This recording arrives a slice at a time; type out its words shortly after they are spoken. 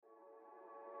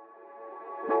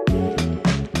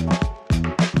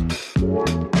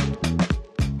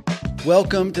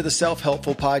Welcome to the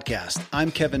Self-Helpful Podcast.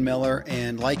 I'm Kevin Miller,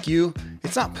 and like you,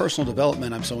 it's not personal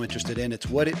development I'm so interested in. It's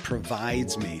what it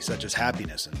provides me, such as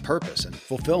happiness and purpose and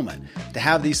fulfillment. To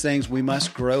have these things, we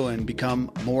must grow and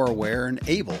become more aware and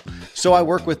able. So I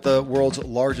work with the world's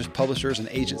largest publishers and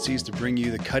agencies to bring you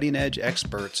the cutting-edge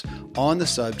experts on the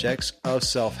subjects of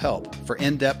self-help for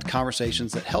in-depth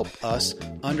conversations that help us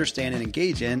understand and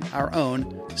engage in our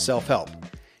own self-help.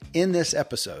 In this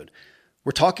episode,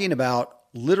 we're talking about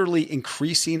literally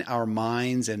increasing our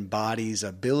minds and bodies'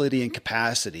 ability and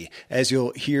capacity, as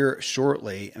you'll hear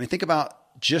shortly. I mean, think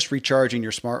about just recharging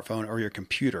your smartphone or your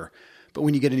computer. But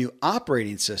when you get a new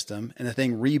operating system and the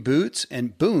thing reboots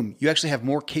and boom, you actually have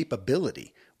more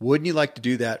capability. Wouldn't you like to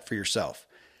do that for yourself?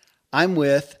 I'm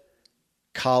with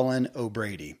Colin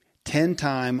O'Brady,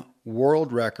 10-time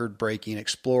world record breaking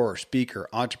explorer, speaker,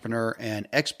 entrepreneur, and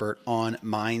expert on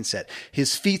mindset.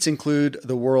 His feats include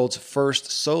the world's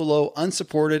first solo,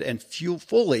 unsupported, and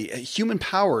fully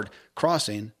human-powered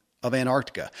crossing of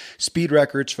Antarctica, speed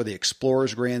records for the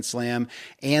Explorers Grand Slam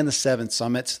and the 7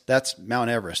 summits. That's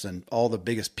Mount Everest and all the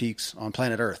biggest peaks on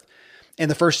planet Earth. And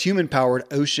the first human-powered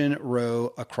ocean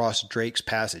row across Drake's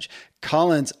Passage.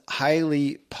 Colin's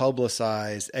highly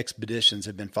publicized expeditions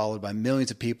have been followed by millions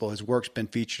of people. His work's been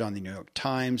featured on the New York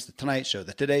Times, The Tonight Show,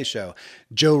 The Today Show,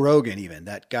 Joe Rogan even,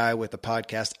 that guy with the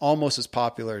podcast, almost as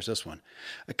popular as this one.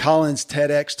 Colin's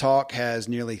TEDx talk has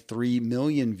nearly 3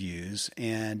 million views,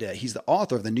 and he's the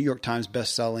author of the New York Times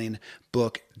best-selling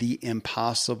book, The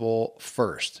Impossible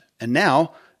First. And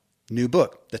now, new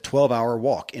book, The 12-Hour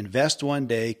Walk. Invest one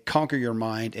day, conquer your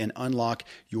mind, and unlock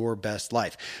your best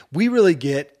life. We really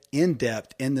get in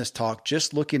depth in this talk,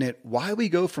 just looking at why we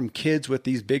go from kids with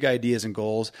these big ideas and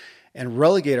goals and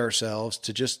relegate ourselves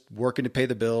to just working to pay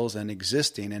the bills and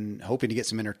existing and hoping to get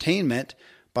some entertainment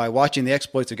by watching the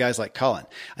exploits of guys like Colin.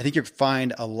 I think you'll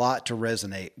find a lot to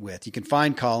resonate with. You can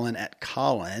find Colin at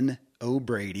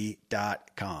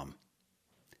colinobrady.com.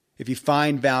 If you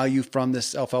find value from this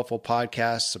Self-Helpful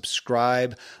podcast,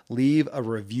 subscribe, leave a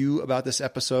review about this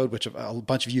episode, which a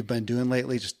bunch of you have been doing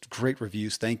lately. Just great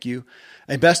reviews. Thank you.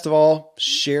 And best of all,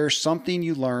 share something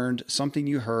you learned, something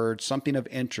you heard, something of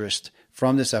interest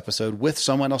from this episode with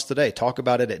someone else today. Talk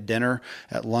about it at dinner,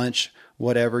 at lunch,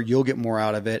 whatever. You'll get more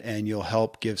out of it and you'll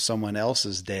help give someone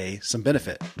else's day some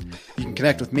benefit. You can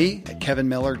connect with me at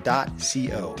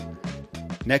kevinmiller.co.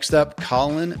 Next up,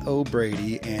 Colin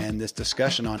O'Brady and this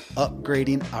discussion on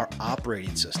upgrading our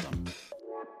operating system.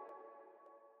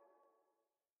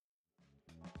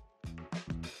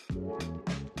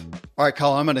 All right,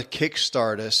 Colin, I'm going to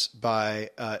kickstart us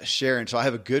by sharing. So I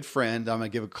have a good friend I'm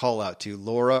going to give a call out to,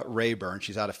 Laura Rayburn.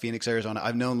 She's out of Phoenix, Arizona.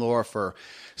 I've known Laura for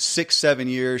 6-7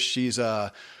 years. She's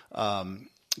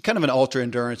kind of an ultra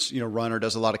endurance, runner,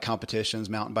 does a lot of competitions,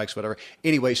 mountain bikes, whatever.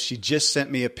 Anyway, she just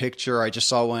sent me a picture. I just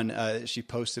saw one she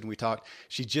posted and we talked.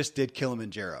 She just did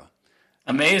Kilimanjaro.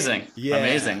 Amazing. Yeah.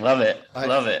 Amazing. Love it.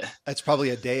 Love it. That's probably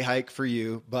a day hike for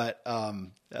you, but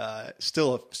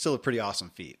still a pretty awesome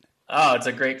feat. Oh, it's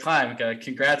a great climb.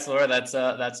 Congrats, Laura.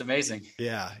 That's amazing.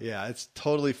 Yeah. It's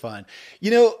totally fun.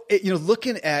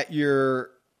 Looking at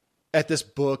at this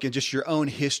book and just your own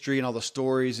history and all the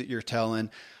stories that you're telling,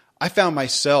 I found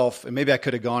myself, and maybe I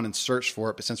could have gone and searched for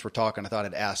it, but since we're talking, I thought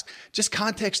I'd ask just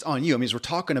context on you. I mean, as we're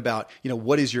talking about,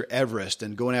 what is your Everest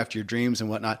and going after your dreams and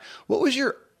whatnot, what was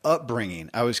your upbringing?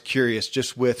 I was curious,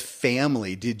 just with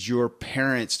family. Did your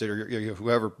parents or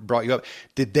whoever brought you up,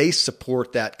 did they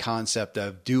support that concept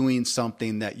of doing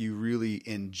something that you really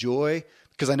enjoy?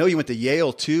 Because I know you went to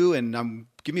Yale too, and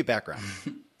give me a background.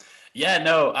 Yeah,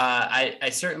 no,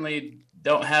 I certainly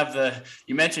don't have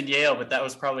you mentioned Yale, but that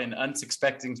was probably an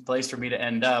unsuspecting place for me to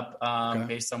end up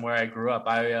based on where I grew up.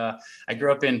 I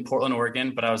grew up in Portland,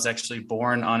 Oregon, but I was actually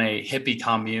born on a hippie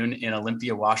commune in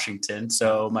Olympia, Washington.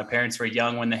 So my parents were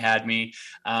young when they had me.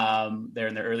 They're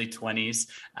in their early 20s,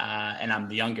 and I'm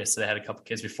the youngest, so they had a couple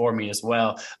kids before me as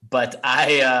well. But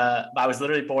I was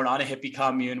literally born on a hippie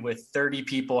commune with 30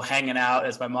 people hanging out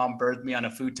as my mom birthed me on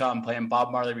a futon playing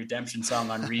Bob Marley Redemption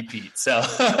song on repeat. So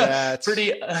that's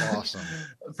pretty awesome.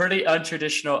 Pretty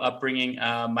untraditional upbringing.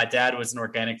 My dad was an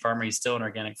organic farmer. He's still an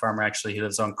organic farmer, actually. He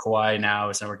lives on Kauai now,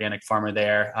 is an organic farmer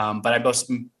there. But I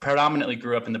predominantly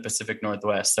grew up in the Pacific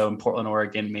Northwest, so in Portland,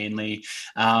 Oregon mainly.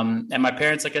 And my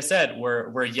parents, like I said,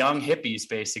 were young hippies,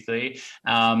 basically,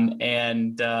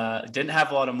 and didn't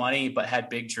have a lot of money, but had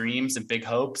big dreams and big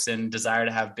hopes and desire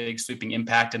to have big sweeping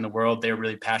impact in the world. They were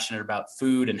really passionate about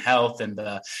food and health and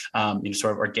the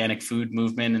sort of organic food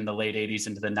movement in the late 80s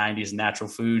into the 90s, and natural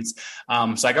foods.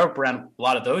 So I grew up around a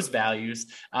lot of those values,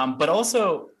 but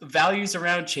also values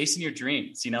around chasing your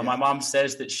dreams. My mom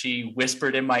says that she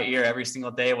whispered in my ear every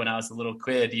single day when I was a little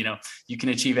kid, you can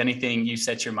achieve anything you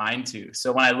set your mind to.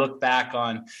 So when I look back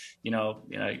on,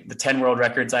 the 10 world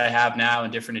records I have now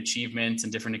and different achievements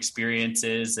and different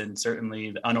experiences, and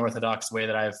certainly the unorthodox way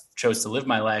that I've chose to live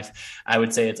my life, I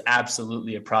would say it's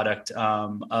absolutely a product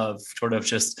of sort of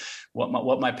just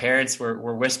what my parents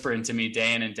were whispering to me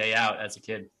day in and day out as a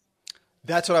kid.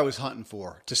 That's what I was hunting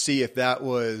for, to see if that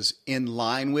was in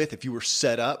line with, if you were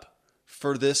set up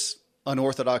for this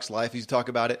unorthodox life, as you talk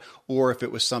about it, or if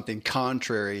it was something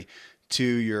contrary to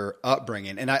your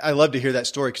upbringing. And I love to hear that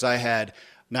story, because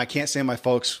I can't say my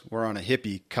folks were on a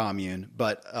hippie commune,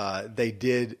 but they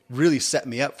did really set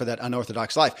me up for that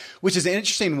unorthodox life, which is an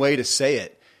interesting way to say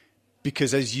it,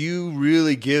 because as you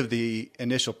really give the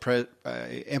initial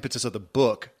impetus of the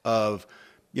book of,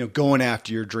 going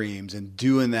after your dreams and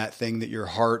doing that thing that your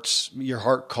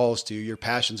heart calls to, your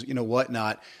passions,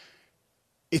 whatnot,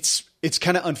 it's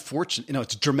kind of unfortunate,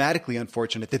 it's dramatically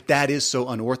unfortunate that is so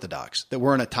unorthodox, that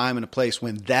we're in a time and a place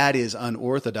when that is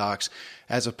unorthodox,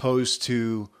 as opposed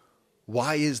to,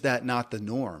 why is that not the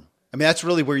norm? I mean, that's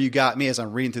really where you got me as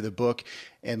I'm reading through the book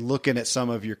and looking at some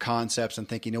of your concepts and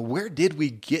thinking, where did we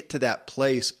get to that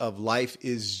place of life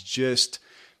is just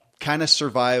kind of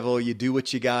survival? You do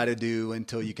what you got to do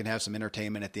until you can have some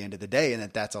entertainment at the end of the day,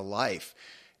 and that's a life.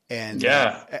 And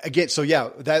again, so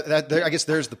that I guess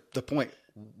there's the point.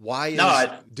 Why is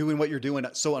doing what you're doing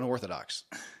so unorthodox?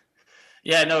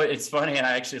 Yeah, no, it's funny. And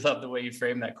I actually love the way you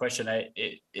frame that question.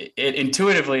 It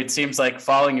intuitively, it seems like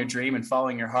following your dream and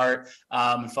following your heart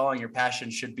and following your passion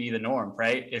should be the norm,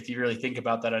 right? If you really think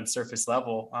about that on surface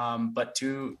level. But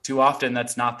too often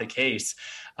that's not the case.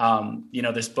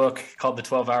 This book called The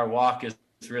 12-Hour Walk is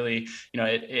really,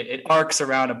 it arcs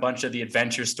around a bunch of the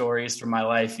adventure stories from my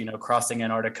life, crossing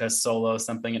Antarctica solo,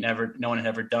 something no one had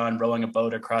ever done, rowing a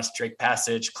boat across Drake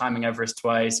Passage, climbing Everest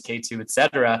twice, K2,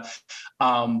 etc.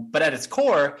 But at its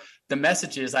core, the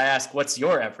message is, I ask, what's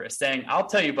your Everest? Saying, I'll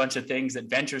tell you a bunch of things,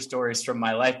 adventure stories from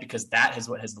my life, because that is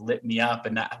what has lit me up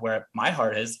and that where my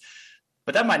heart is.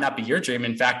 But that might not be your dream.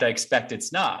 In fact, I expect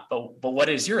it's not. But what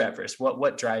is your Everest?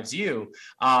 What drives you?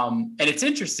 And it's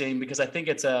interesting, because I think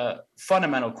it's a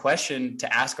fundamental question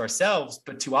to ask ourselves.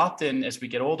 But too often as we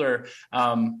get older,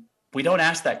 we don't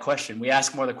ask that question. We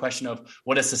ask more the question of,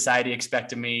 what does society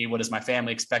expect of me? What does my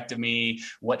family expect of me?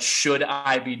 What should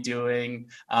I be doing?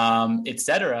 Et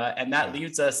cetera. And that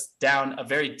leads us down a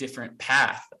very different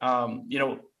path.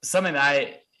 Something that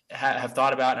I have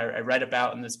thought about, and I read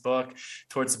about in this book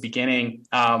towards the beginning,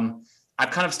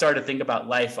 I've kind of started to think about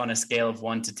life on a scale of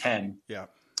 1 to 10. Yeah.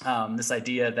 This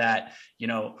idea that,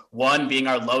 1 being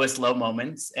our lowest low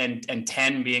moments and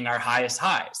 10 being our highest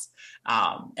highs.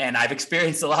 And I've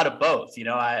experienced a lot of both.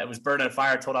 I was burned in a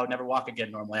fire, told I would never walk again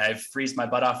normally. I freeze my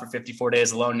butt off for 54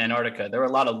 days alone in Antarctica. There were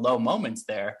a lot of low moments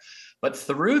there. But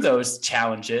through those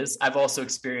challenges, I've also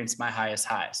experienced my highest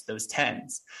highs, those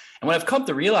 10s. And what I've come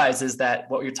to realize is that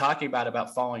what you're talking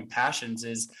about following passions,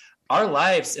 is our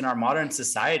lives in our modern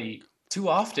society, too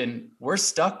often we're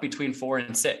stuck between 4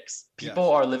 and 6.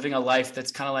 People are living a life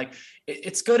that's kind of like,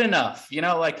 it's good enough.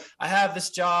 Like, I have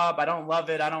this job. I don't love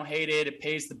it. I don't hate it. It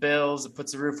pays the bills. It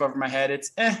puts a roof over my head.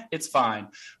 It's fine.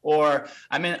 Or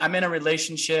I'm in a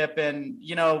relationship and,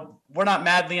 we're not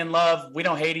madly in love. We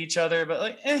don't hate each other,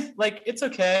 but it's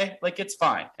okay. Like, it's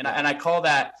fine. And I call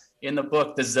that in the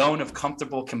book, the zone of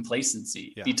comfortable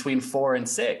complacency between 4 and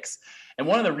 6. And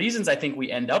one of the reasons I think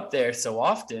we end up there so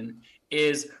often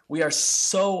is we are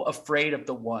so afraid of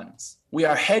the ones. We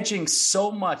are hedging so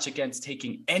much against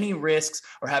taking any risks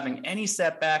or having any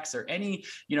setbacks or any,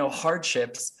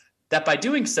 hardships, that by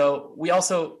doing so, we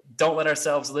also don't let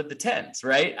ourselves live the 10s,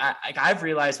 right? I've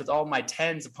realized with all my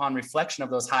 10s, upon reflection of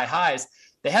those high highs,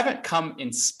 they haven't come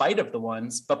in spite of the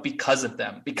ones, but because of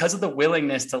them, because of the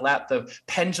willingness to let the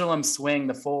pendulum swing,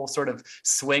 the full sort of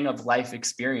swing of life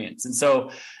experience. And so,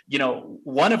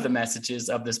 one of the messages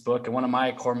of this book, and one of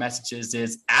my core messages,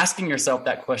 is asking yourself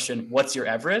that question, what's your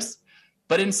Everest?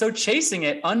 But in so chasing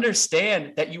it,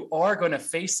 understand that you are going to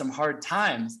face some hard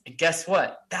times. And guess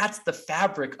what? That's the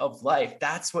fabric of life.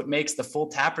 That's what makes the full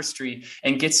tapestry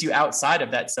and gets you outside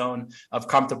of that zone of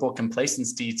comfortable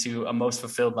complacency to a most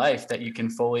fulfilled life, that you can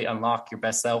fully unlock your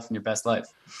best self and your best life.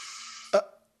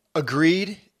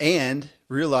 Agreed. And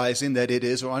realizing that it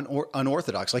is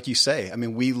unorthodox. Like you say, I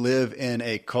mean, we live in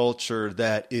a culture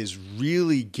that is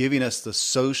really giving us the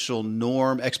social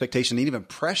norm, expectation, and even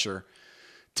pressure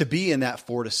to be in that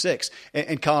 4 to 6.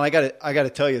 And Colin, I got to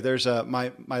tell you, there's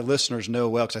my listeners know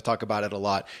well, because I talk about it a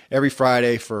lot. Every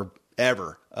Friday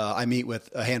forever, I meet with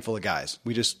a handful of guys.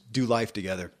 We just do life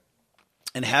together.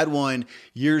 And had one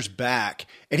years back,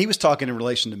 and he was talking in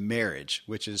relation to marriage,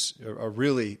 which is a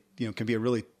really, can be a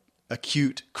really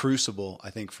acute crucible, I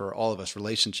think, for all of us,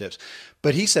 relationships.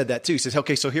 But he said that too. He says,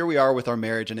 okay, so here we are with our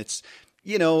marriage, and it's,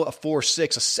 a 4,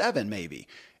 6, a 7 maybe.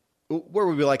 Where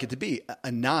would we like it to be?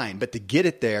 A 9. But to get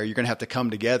it there, you're going to have to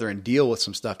come together and deal with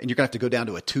some stuff, and you're going to have to go down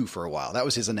to a 2 for a while. That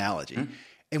was his analogy. Mm-hmm.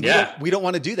 And we don't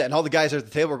want to do that. And all the guys at the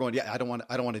table are going, I don't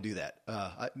want to do that.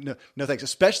 No thanks,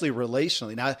 especially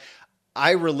relationally. Now,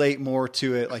 I relate more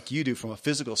to it like you do from a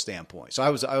physical standpoint. So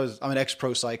I'm an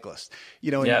ex-pro cyclist,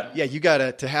 you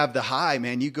got to have the high,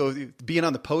 man. You go being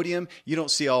on the podium, you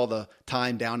don't see all the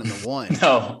time down in the one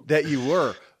that you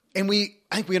were. And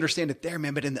I think we understand it there,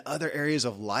 man, but in the other areas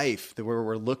of life that where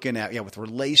we're looking at, with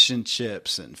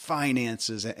relationships and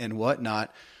finances and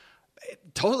whatnot,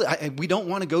 totally. We don't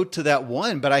want to go to that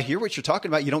 1, but I hear what you're talking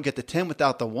about. You don't get the 10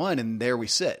 without the 1, and there we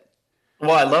sit.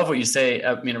 Well, I love what you say.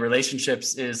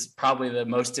 Relationships is probably the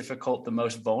most difficult, the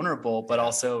most vulnerable, but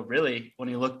also really, when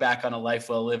you look back on a life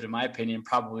well lived, in my opinion,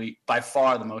 probably by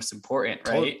far the most important,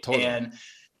 right? Totally. And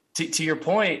to your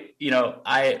point,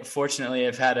 I fortunately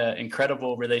have had an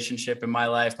incredible relationship in my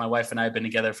life. My wife and I have been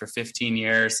together for 15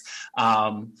 years.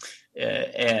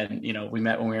 And, we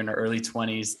met when we were in our early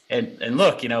 20s and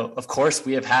look, of course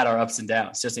we have had our ups and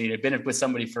downs. Just, been with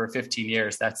somebody for 15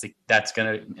 years, that's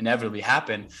going to inevitably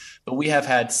happen. But we have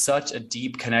had such a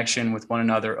deep connection with one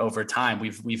another over time.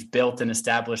 We've built and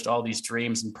established all these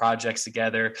dreams and projects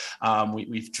together.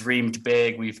 We've dreamed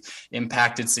big. We've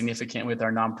impacted significant with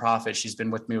our nonprofit. She's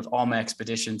been with me with all my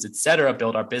expeditions, et cetera,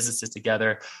 build our businesses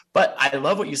together. But I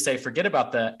love what you say. Forget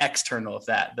about the external of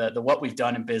that, the what we've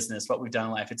done in business, what we've done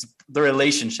in life. It's the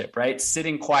relationship, right?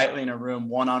 Sitting quietly in a room,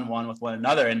 one-on-one with one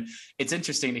another. And it's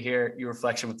interesting to hear your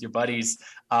reflection with your buddies.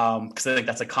 Cause I think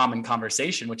that's a common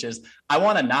conversation, which is, I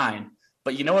want a 9,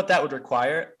 but you know what that would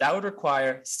require? That would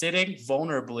require sitting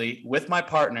vulnerably with my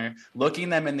partner, looking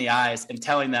them in the eyes and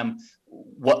telling them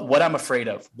what I'm afraid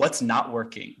of, what's not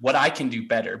working, what I can do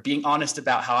better, being honest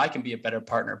about how I can be a better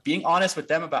partner, being honest with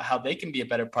them about how they can be a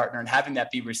better partner and having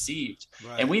that be received.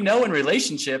 Right. And we know in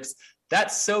relationships, that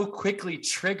so quickly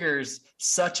triggers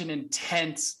such an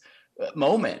intense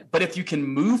moment. But if you can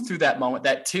move through that moment,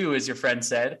 that too, as your friend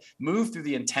said, move through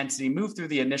the intensity, move through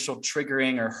the initial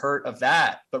triggering or hurt of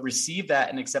that, but receive that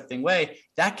in an accepting way,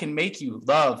 that can make you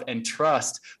love and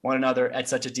trust one another at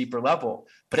such a deeper level.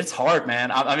 But it's hard,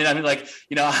 man.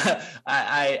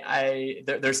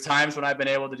 There's times when I've been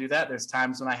able to do that. There's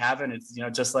times when I haven't. It's,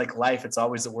 just like life, it's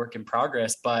always a work in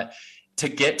progress. But to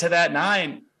get to that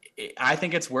 9, I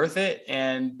think it's worth it.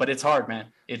 But it's hard, man.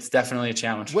 It's definitely a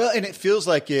challenge. Well, and it feels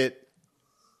like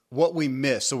what we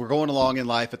miss. So we're going along in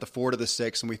life at the 4 to the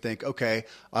 6 and we think, okay,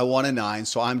 I want a 9.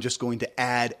 So I'm just going to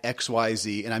add X, Y,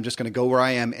 Z, and I'm just going to go where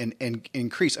I am and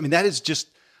increase. That is just,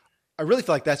 I really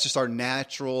feel like that's just our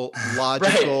natural,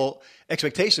 logical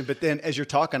expectation. But then as you're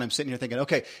talking, I'm sitting here thinking,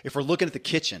 okay, if we're looking at the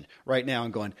kitchen right now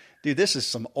and going, dude, this is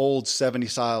some old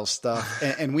 70s style stuff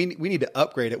and we need to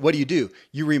upgrade it. What do?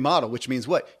 You remodel, which means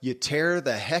what? You tear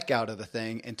the heck out of the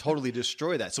thing and totally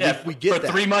destroy that. So we get that.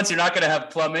 For 3 months, you're not going to have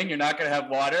plumbing. You're not going to have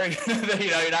water.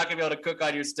 You're not going to be able to cook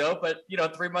on your stove. But,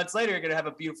 3 months later, you're going to have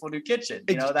a beautiful new kitchen.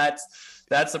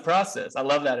 That's the process. I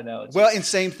love that analogy. Well, and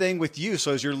same thing with you.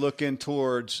 So as you're looking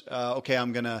towards, okay,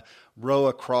 I'm going to row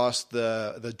across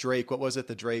the Drake. What was it?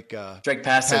 The Drake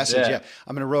Passage. Yeah.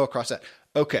 I'm going to row across that.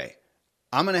 Okay.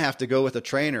 I'm going to have to go with a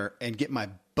trainer and get my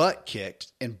butt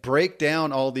kicked and break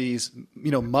down all these,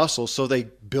 muscles so they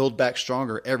build back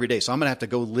stronger every day. So I'm going to have to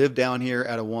go live down here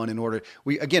at a 1 in order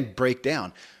break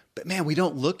down. But man, we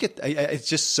don't look at it's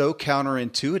just so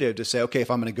counterintuitive to say, okay, if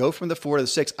I'm going to go from the 4 to the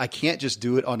 6, I can't just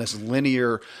do it on this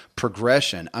linear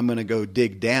progression. I'm going to go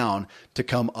dig down to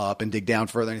come up and dig down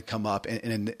further and come up.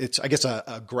 And it's, I guess,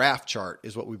 a graph chart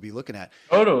is what we'd be looking at.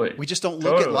 Totally. We just don't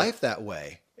look at life that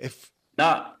way.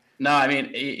 No,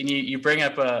 you bring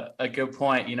up a good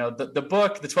point. The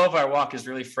book, The 12-Hour Walk, is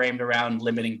really framed around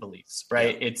limiting beliefs,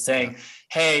 right? Yeah. It's saying,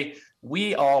 hey,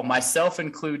 we all, myself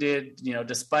included,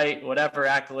 despite whatever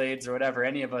accolades or whatever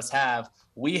any of us have,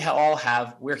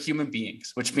 we're human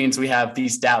beings, which means we have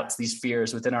these doubts, these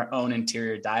fears within our own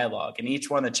interior dialogue. And each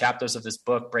one of the chapters of this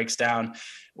book breaks down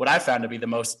what I found to be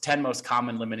the 10 most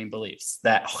common limiting beliefs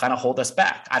that kind of hold us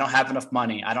back. I don't have enough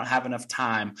money. I don't have enough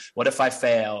time. What if I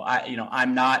fail?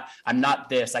 I'm not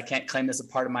this. I can't claim this as a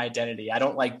part of my identity. I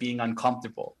don't like being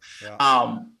uncomfortable.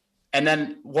 Yeah. And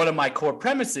then one of my core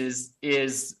premises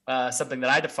is something that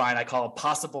I define, I call a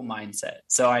possible mindset.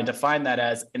 So I define that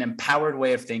as an empowered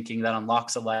way of thinking that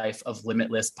unlocks a life of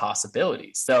limitless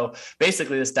possibilities. So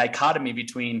basically this dichotomy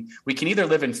between, we can either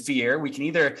live in fear, we can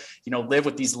either, live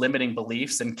with these limiting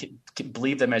beliefs and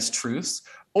believe them as truths,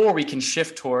 or we can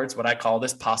shift towards what I call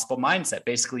this possible mindset,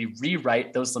 basically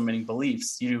rewrite those limiting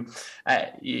beliefs. You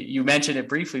mentioned it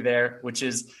briefly there, which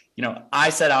is, I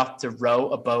set out to row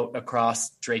a boat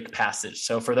across Drake Passage.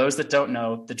 So for those that don't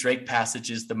know, the Drake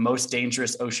Passage is the most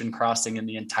dangerous ocean crossing in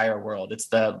the entire world. It's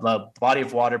the body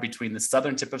of water between the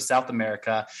southern tip of South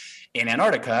America and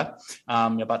Antarctica,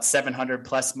 about 700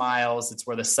 plus miles. It's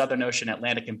where the Southern Ocean,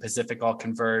 Atlantic, and Pacific all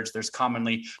converge. There's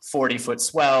commonly 40-foot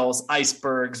swells,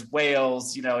 icebergs,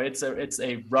 whales. It's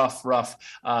a rough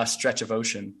stretch of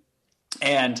ocean.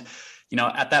 And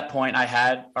at that point, I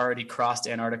had already crossed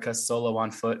Antarctica solo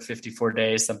on foot, 54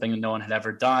 days, something that no one had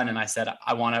ever done. And I said,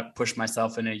 I want to push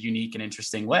myself in a unique and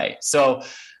interesting way. So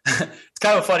it's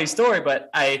kind of a funny story, but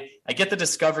I get the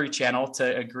Discovery Channel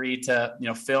to agree to,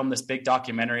 film this big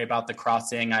documentary about the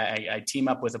crossing. I team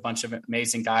up with a bunch of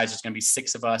amazing guys. There's going to be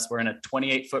 6 of us. We're in a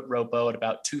 28-foot rowboat,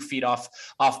 about 2 feet off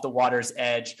the water's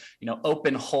edge,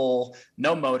 open hull,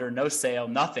 no motor, no sail,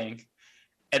 nothing.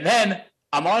 And then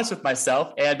I'm honest with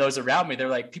myself and those around me.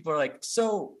 People are like,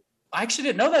 so I actually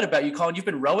didn't know that about you, Colin. You've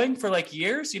been rowing for like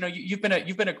years. You've been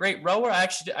a great rower.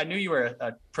 I knew you were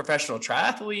a professional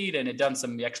triathlete and had done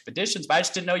some expeditions, but I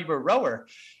just didn't know you were a rower.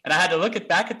 And I had to look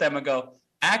back at them and go,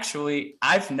 actually,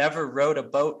 I've never rowed a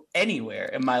boat anywhere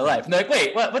in my life. And they're like,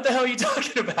 wait, what the hell are you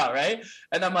talking about? Right.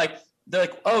 And I'm like, they're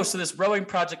like, oh, so this rowing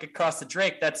project across the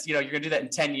Drake, that's, you're going to do that in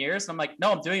 10 years. And I'm like,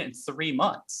 no, I'm doing it in 3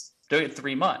 months.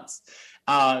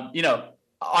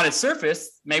 On its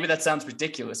surface, maybe that sounds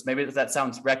ridiculous. Maybe that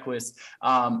sounds reckless,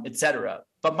 etc.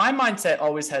 But my mindset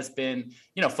always has been,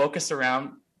 focused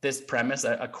around this premise,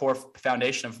 a core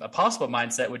foundation of a possible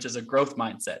mindset, which is a growth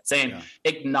mindset, saying,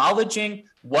 acknowledging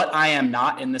what I am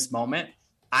not in this moment.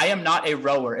 I am not a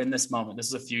rower in this moment. This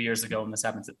is a few years ago when this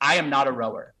happened. I am not a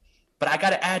rower, but I got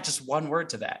to add just one word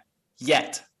to that.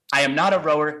 Yet. I am not a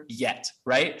rower yet,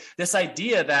 right? This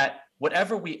idea that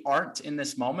whatever we aren't in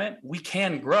this moment, we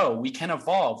can grow, we can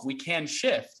evolve, we can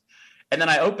shift. And then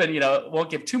I open,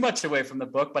 won't give too much away from the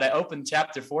book, but I open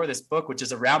chapter 4 of this book, which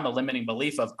is around the limiting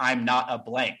belief of I'm not a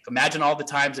blank. Imagine all the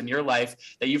times in your life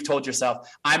that you've told yourself,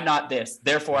 I'm not this,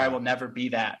 therefore I will never be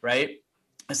that, right?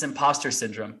 This imposter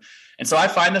syndrome. And so I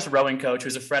find this rowing coach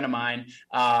who's a friend of mine,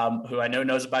 who I know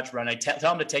knows about to run. I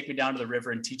tell him to take me down to the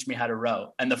river and teach me how to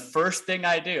row. And the first thing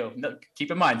I do, keep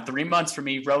in mind, 3 months for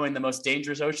me rowing the most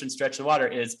dangerous ocean stretch of water,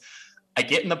 is I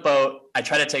get in the boat, I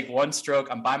try to take one stroke,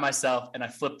 I'm by myself, and I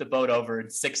flip the boat over in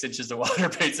 6 inches of water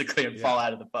basically and fall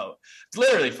out of the boat.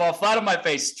 Literally fall flat on my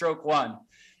face, stroke 1.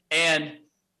 And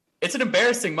it's an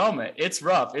embarrassing moment. It's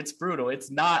rough. It's brutal.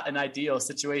 It's not an ideal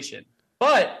situation.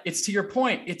 But it's, to your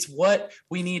point, it's what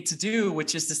we need to do,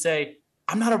 which is to say,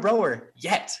 I'm not a rower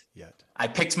yet. I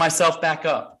picked myself back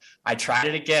up. I tried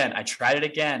it again.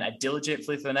 I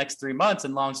diligently for the next 3 months.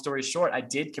 And long story short, I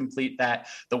did complete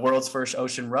the world's first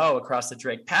ocean row across the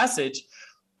Drake Passage.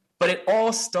 But it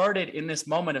all started in this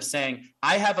moment of saying,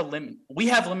 we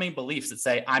have limiting beliefs that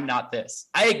say, I'm not this.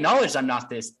 I acknowledge I'm not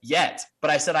this yet, but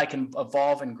I said I can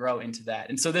evolve and grow into that.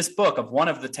 And so this book, of one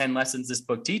of the 10 lessons this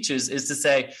book teaches, is to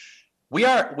say, we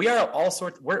are all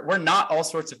sorts. We're not all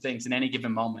sorts of things in any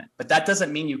given moment, but that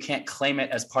doesn't mean you can't claim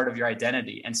it as part of your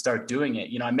identity and start doing it.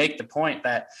 I make the point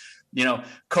that,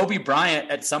 Kobe Bryant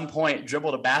at some point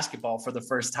dribbled a basketball for the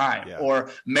first time,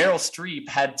 or Meryl Streep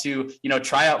had to,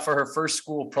 try out for her first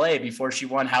school play before she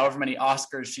won however many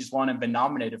Oscars she's won and been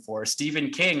nominated for. Stephen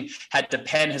King had to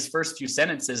pen his first few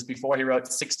sentences before he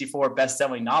wrote 64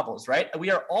 best-selling novels, right?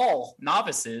 We are all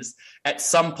novices at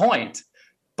some point.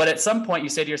 But at some point you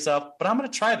say to yourself, but I'm going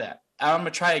to try that. I'm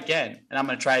going to try again, and I'm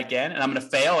going to try again, and I'm going to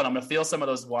fail, and I'm going to feel some of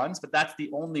those ones. But that's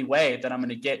the only way that I'm going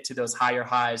to get to those higher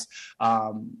highs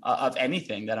of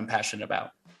anything that I'm passionate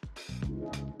about.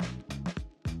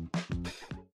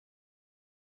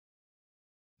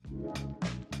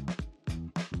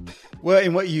 Well,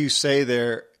 and what you say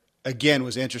there, again,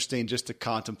 was interesting just to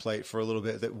contemplate for a little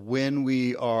bit, that when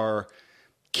we are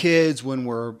kids, when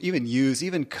we're even youth,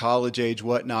 even college age,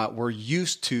 whatnot, we're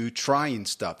used to trying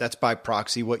stuff. That's by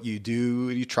proxy what you do.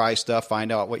 You try stuff,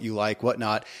 find out what you like,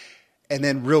 whatnot. And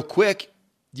then real quick,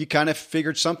 you kind of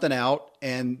figured something out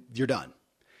and you're done.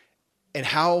 And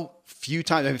how few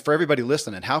times, for everybody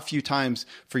listening, how few times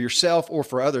for yourself or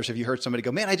for others have you heard somebody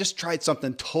go, man, I just tried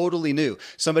something totally new.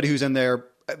 Somebody who's in their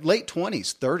late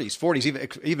 20s, 30s,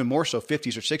 40s, even more so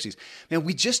 50s or 60s. Man,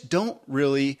 we just don't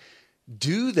really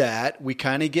do that, we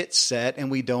kind of get set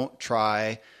and we don't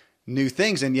try new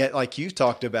things. And yet, like you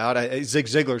talked about, Zig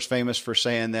Ziglar's famous for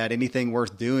saying that anything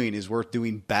worth doing is worth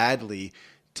doing badly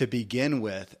to begin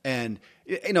with. And,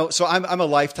 so I'm a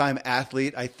lifetime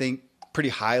athlete. I think pretty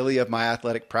highly of my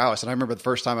athletic prowess. And I remember the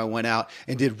first time I went out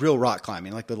and did real rock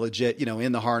climbing, like the legit,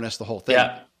 in the harness, the whole thing.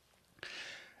 Yeah.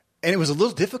 And it was a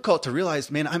little difficult to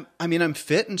realize, man, I'm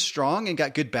fit and strong and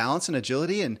got good balance and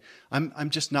agility, and I'm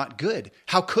just not good.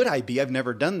 How could I be? I've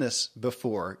never done this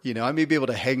before. I may be able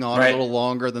to hang on a little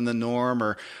longer than the norm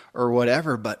or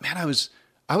whatever, but man, I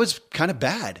was kind of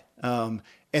bad.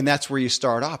 And that's where you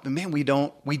start off. And man, we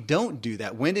don't do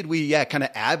that. When did we, kind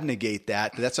of abnegate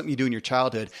that? That's something you do in your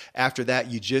childhood. After that,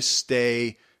 you just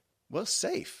stay,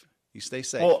 safe. You stay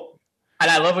safe. Well, and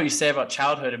I love what you say about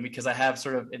childhood, and because I have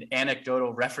sort of an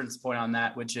anecdotal reference point on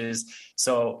that, which is,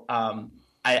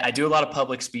 I do a lot of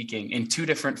public speaking in two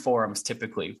different forums.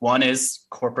 Typically, one is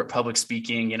corporate public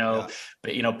speaking,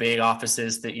 big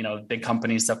offices that, big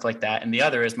companies, stuff like that. And the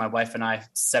other is my wife and I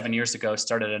 7 years ago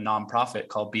started a nonprofit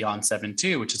called Beyond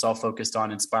 7-2, which is all focused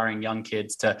on inspiring young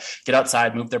kids to get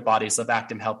outside, move their bodies, live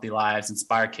active, healthy lives,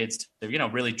 inspire kids to,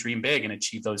 really dream big and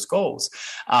achieve those goals.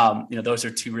 Those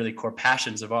are two really core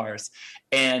passions of ours.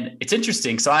 And it's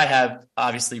interesting. So I have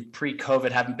obviously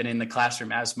pre-COVID, haven't been in the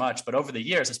classroom as much, but over the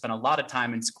years, I spent a lot of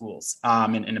time in schools,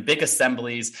 in the big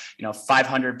assemblies,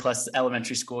 500 plus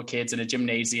elementary school kids in a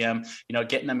gymnasium,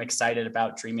 getting them excited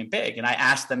about dreaming big. And I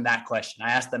asked them that question.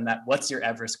 I asked them what's your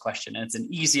Everest question? And it's an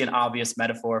easy and obvious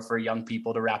metaphor for young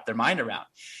people to wrap their mind around.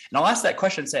 And I'll ask that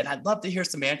question and say, I'd love to hear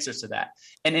some answers to that.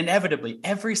 And inevitably,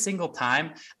 every single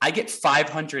time I get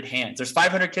 500 hands. There's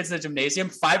 500 kids in the gymnasium,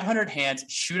 500 hands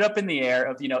shoot up in the air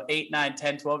of, 8, 9,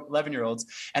 10, 12, 11-year-olds.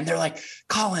 And they're like,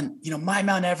 Colin, my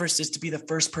Mount Everest is to be the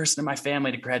first person in my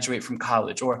family to graduate from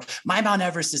college. Or my Mount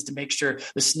Everest is to make sure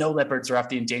the snow leopards are off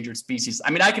the endangered species.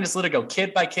 I mean, I can just literally go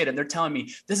kid by kid, and they're telling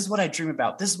me, this is what I dream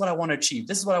about. This is what I want to achieve.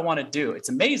 This is what I want to do. It's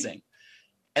amazing.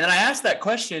 And then I asked that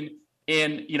question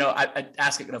I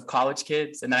ask it of college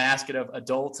kids, and then I ask it of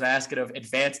adults, and I ask it of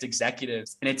advanced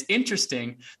executives. And it's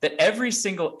interesting that every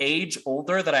single age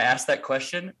older that I ask that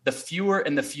question, the fewer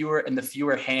and the fewer and the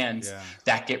fewer hands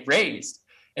that get raised.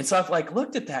 And so I've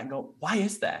looked at that and go, why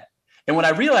is that? And what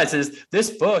I realize is this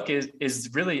book is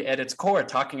really at its core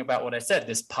talking about what I said,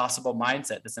 this possible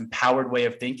mindset, this empowered way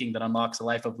of thinking that unlocks a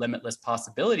life of limitless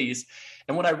possibilities.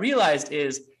 And what I realized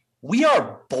is we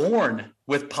are born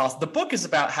with the book is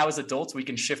about how as adults we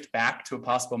can shift back to a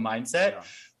possible mindset,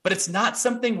 but it's not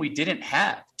something we didn't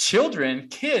have.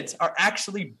 Kids are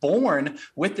actually born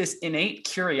with this innate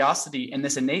curiosity and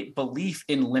this innate belief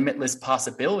in limitless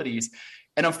possibilities.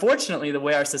 And unfortunately, the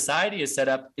way our society is set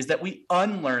up is that we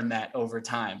unlearn that over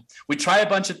time. We try a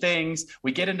bunch of things,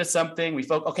 we get into something, we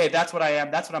focus, okay, that's what I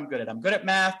am, that's what I'm good at. I'm good at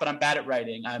math, but I'm bad at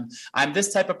writing. I'm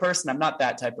this type of person, I'm not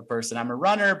that type of person. I'm a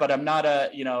runner, but I'm not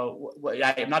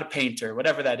I'm not a painter,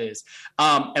 whatever that is.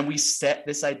 And we set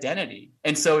this identity.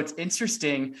 And so it's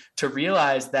interesting to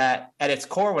realize that at its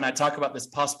core, when I talk about this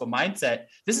possible mindset,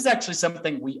 this is actually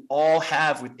something we all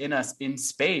have within us in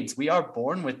spades. We are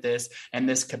born with this and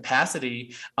this capacity.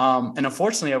 And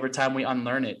unfortunately, over time, we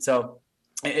unlearn it. So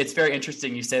it's very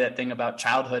interesting. You say that thing about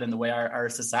childhood and the way our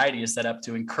society is set up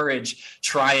to encourage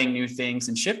trying new things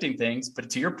and shifting things. But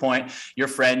to your point, your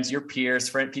friends, your peers,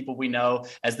 people we know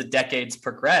as the decades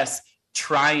progress,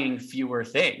 trying fewer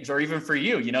things. Or even for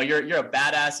you, you're a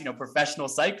badass, professional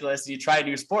cyclist, and you try a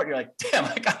new sport, and you're like, damn,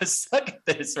 I gotta suck at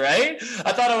this, right?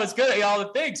 I thought I was good at all the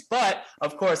things, but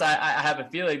of course I have a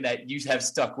feeling that you have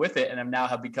stuck with it and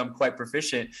have become quite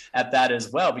proficient at that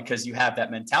as well, because you have that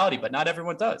mentality, but not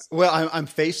everyone does. Well, I'm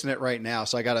facing it right now.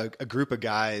 So I got a group of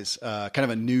guys, kind of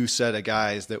a new set of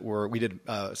guys that we did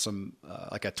some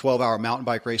like a 12-hour mountain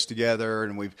bike race together,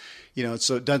 and we've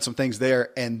done some things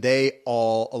there, and a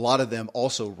lot of them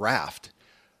also raft.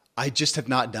 I just have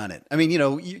not done it. I mean,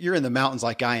 you're in the mountains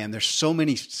like I am. There's so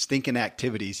many stinking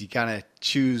activities. You kind of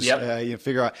choose,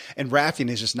 figure out, and rafting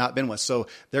has just not been one. So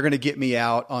they're going to get me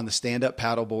out on the stand-up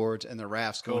paddle boards and the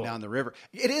rafts going down the river.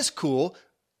 It is cool.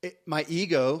 My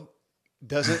ego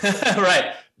doesn't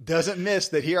doesn't miss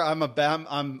that. Here I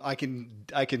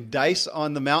can dice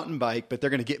on the mountain bike, but they're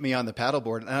going to get me on the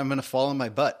paddleboard, and I'm going to fall on my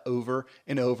butt over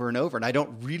and over and over. And I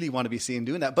don't really want to be seen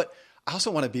doing that, but I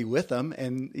also want to be with them,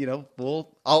 and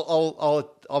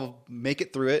I'll make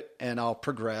it through it, and I'll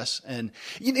progress. And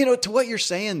to what you're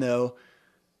saying though,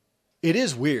 it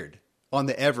is weird on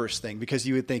the Everest thing, because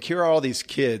you would think here are all these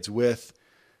kids with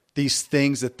these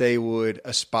things that they would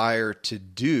aspire to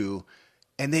do,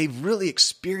 and they've really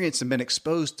experienced and been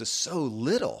exposed to so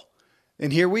little.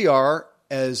 And here we are,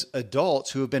 as adults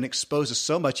who have been exposed to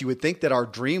so much, you would think that our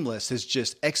dream list has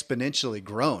just exponentially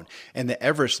grown and the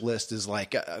Everest list is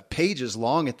like pages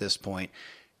long at this point.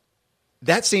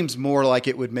 That seems more like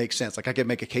it would make sense. Like I could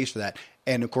make a case for that.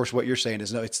 And of course, what you're saying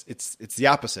is no, it's the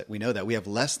opposite. We know that we have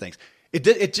less things.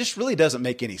 It just really doesn't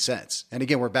make any sense. And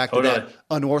again, we're back to that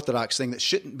unorthodox thing that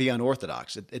shouldn't be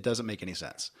unorthodox. It doesn't make any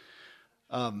sense.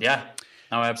 Yeah,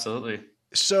 no, absolutely.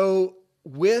 So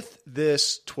with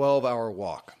this 12-hour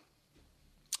walk,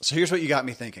 so here's what you got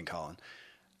me thinking, Colin.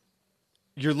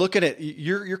 You're looking at,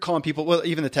 you're calling people, well,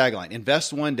 even the tagline,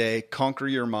 invest one day, conquer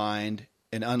your mind,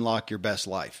 and unlock your best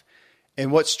life.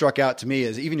 And what struck out to me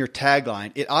is even your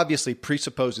tagline, it obviously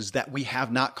presupposes that we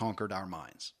have not conquered our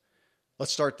minds.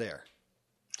 Let's start there.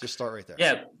 Just start right there.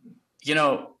 Yeah.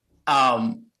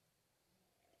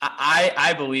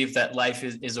 I believe that life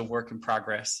is a work in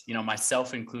progress,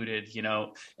 myself included,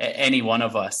 any one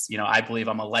of us, I believe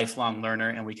I'm a lifelong learner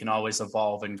and we can always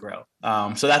evolve and grow.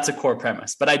 So that's a core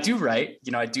premise, but I do write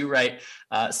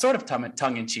sort of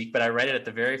tongue in cheek, but I write it at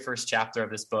the very first chapter of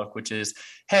this book, which is,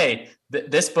 hey,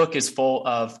 this book is full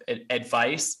of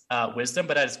advice, wisdom,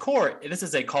 but at its core, this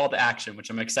is a call to action,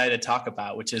 which I'm excited to talk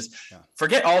about, which is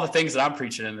forget all the things that I'm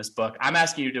preaching in this book. I'm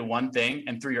asking you to do one thing,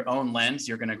 and through your own lens,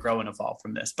 you're going to grow and evolve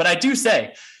from this. But I do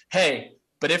say, hey,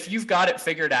 but if you've got it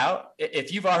figured out,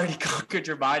 if you've already conquered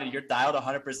your mind and you're dialed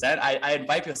 100%, I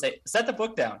invite people to say, set the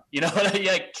book down,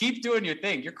 keep doing your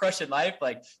thing. You're crushing life,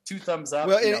 like 2 thumbs up.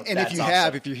 Well, and if you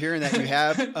awesome. If you're hearing that, you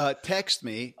have, text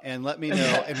me and let me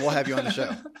know and we'll have you on the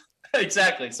show.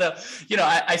 Exactly. So,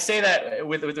 I say that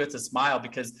with a smile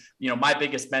because, my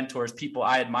biggest mentors, people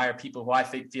I admire, people who I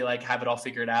feel like have it all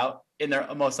figured out in their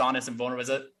most honest and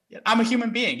vulnerable. I'm a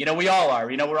human being, we all are,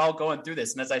 we're all going through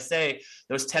this. And as I say,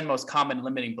 those 10 most common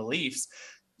limiting beliefs,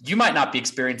 you might not be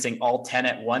experiencing all 10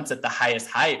 at once at the highest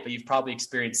height, but you've probably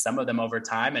experienced some of them over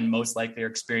time and most likely are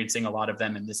experiencing a lot of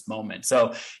them in this moment.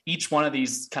 So each one of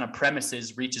these kind of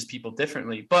premises reaches people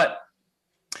differently. But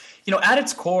at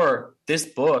its core, this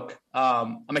book,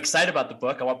 I'm excited about the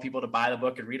book. I want people to buy the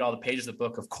book and read all the pages of the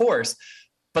book, of course.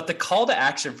 But the call to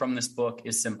action from this book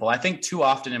is simple. I think too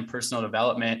often in personal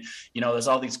development, there's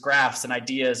all these graphs and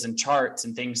ideas and charts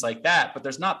and things like that, but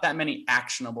there's not that many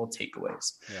actionable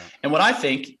takeaways. Yeah. And what I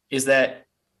think is that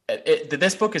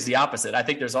this book is the opposite. I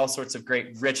think there's all sorts of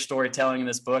great, rich storytelling in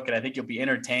this book. And I think you'll be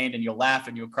entertained and you'll laugh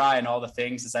and you'll cry and all the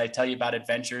things as I tell you about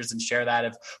adventures and share that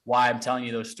of why I'm telling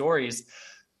you those stories.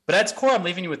 But at its core, I'm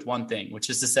leaving you with one thing, which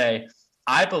is to say,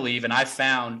 I believe and I've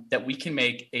found that we can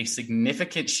make a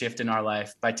significant shift in our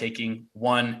life by taking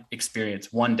one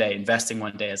experience, one day, investing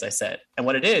one day, as I said. And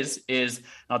what it is, and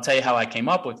I'll tell you how I came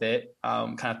up with it,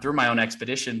 kind of through my own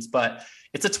expeditions, but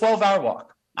it's a 12-hour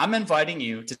walk. I'm inviting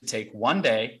you to take one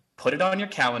day, put it on your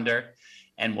calendar.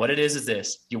 And what it is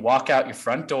this: you walk out your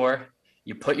front door,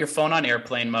 you put your phone on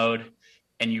airplane mode,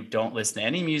 and you don't listen to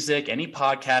any music, any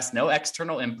podcast, no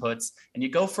external inputs, and you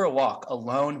go for a walk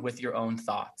alone with your own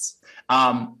thoughts.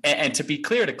 And to be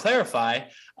clear, to clarify,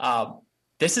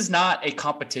 this is not a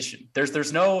competition.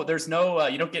 There's no,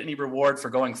 you don't get any reward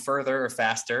for going further or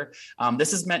faster.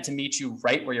 This is meant to meet you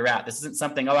right where you're at. This isn't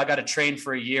something, I got to train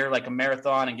for a year, like a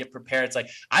marathon and get prepared. It's like,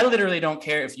 I literally don't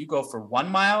care if you go for 1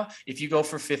 mile, if you go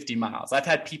for 50 miles. I've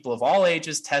had people of all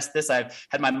ages test this. I've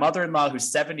had my mother-in-law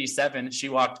who's 77. She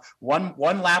walked one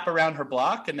lap around her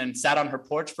block and then sat on her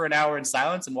porch for an hour in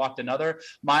silence and walked another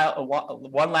mile,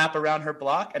 1 lap around her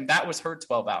block. And that was her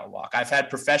 12-hour walk. I've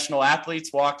had professional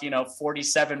athletes walk,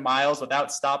 47 miles without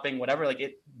stopping, whatever.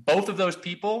 Both of those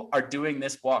people are doing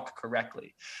this walk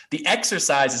correctly. The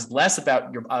exercise is less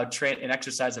about your an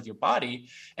exercise of your body,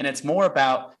 and it's more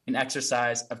about an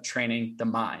exercise of training the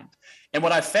mind. And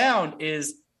what I found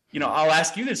is, I'll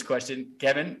ask you this question,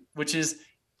 Kevin, which is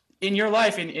in your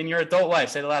life, in your adult life,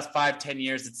 say the last 5-10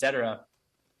 years, et cetera,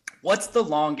 what's the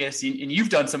longest, and you've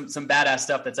done some badass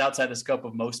stuff that's outside the scope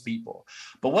of most people,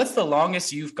 but what's the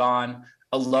longest you've gone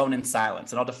alone in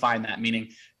silence? And I'll define that, meaning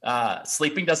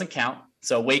sleeping doesn't count.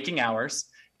 So waking hours.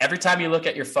 Every time you look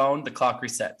at your phone, the clock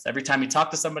resets. Every time you talk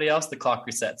to somebody else, the clock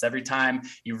resets. Every time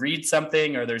you read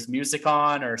something or there's music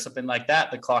on or something like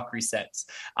that, the clock resets.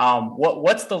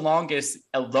 What's the longest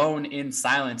alone in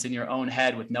silence in your own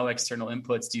head with no external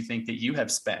inputs do you think that you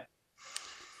have spent?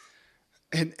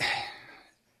 And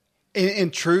in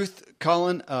truth,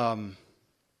 Colin, and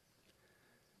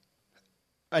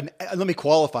let me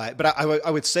qualify it, but I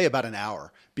would say about an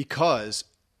hour, because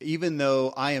even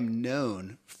though I am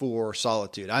known for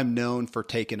solitude, I'm known for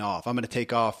taking off. I'm going to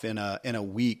take off in a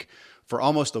week, for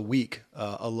almost a week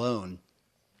alone.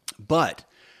 But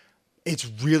it's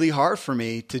really hard for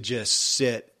me to just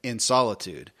sit in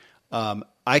solitude.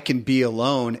 I can be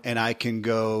alone and I can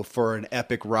go for an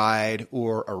epic ride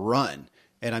or a run,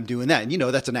 and I'm doing that. And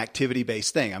that's an activity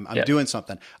based thing. I'm doing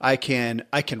something. I can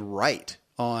write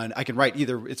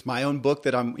either it's my own book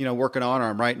that I'm, working on, or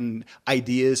I'm writing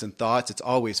ideas and thoughts. It's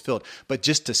always filled, but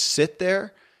just to sit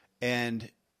there and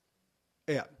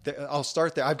I'll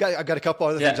start there. I've got a couple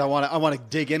other things I want to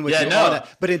dig in with you on that.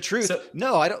 But in truth,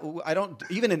 I don't,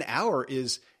 even an hour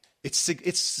it's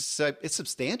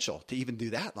substantial to even do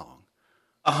that long.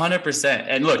 100%.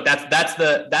 And look, that's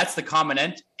the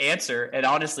common answer. And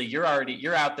honestly, you're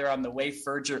out there on the way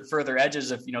further edges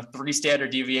of, 3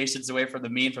 standard deviations away from the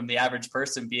mean, from the average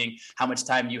person, being how much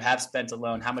time you have spent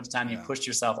alone, how much time you pushed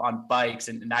yourself on bikes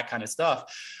and that kind of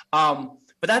stuff.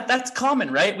 But that's common,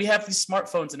 right? We have these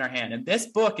smartphones in our hand, and this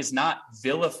book is not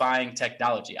vilifying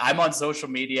technology. I'm on social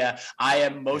media. I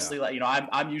am mostly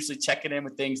I'm usually checking in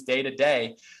with things day to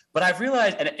day. But I've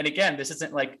realized, and again, this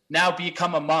isn't like now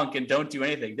become a monk and don't do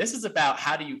anything. This is about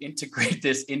how do you integrate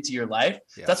this into your life.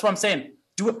 Yeah. That's what I'm saying.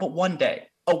 Do it, but one day,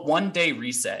 a 1-day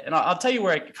reset. And I'll tell you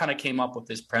where I kind of came up with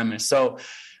this premise. So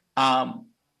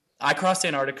I crossed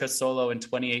Antarctica solo in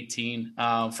 2018,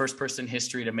 first person in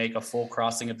history to make a full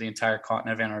crossing of the entire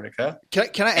continent of Antarctica.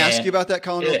 Can I ask you about that,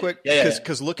 Colin, real quick?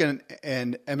 Because looking,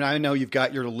 and I mean, I know you've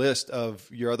got your list of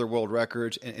your other world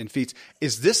records and feats.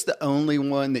 Is this the only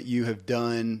one that you have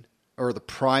done, or the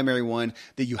primary one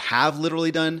that you have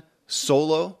literally done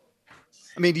solo?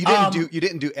 I mean, you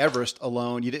didn't do Everest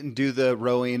alone. You didn't do the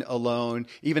rowing alone.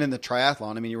 Even in the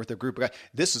triathlon, I mean, you were with a group of guys.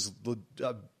 This is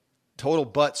total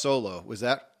butt solo. Was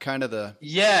that kind of the...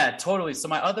 Yeah, totally. So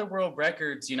my other world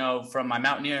records, from my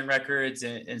mountaineering records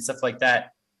and stuff like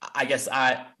that, I guess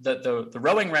the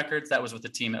rowing records, that was with the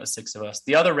team. That was 6 of us.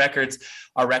 The other records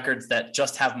are records that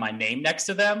just have my name next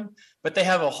to them, but they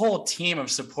have a whole team of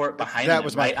support behind them. That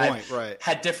was my point, right?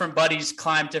 Had different buddies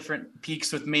climb different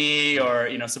peaks with me, or,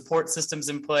 support systems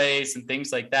in place and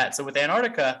things like that. So with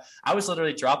Antarctica, I was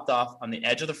literally dropped off on the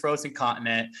edge of the frozen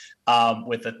continent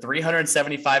with a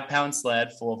 375-pound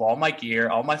sled full of all my gear,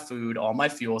 all my food, all my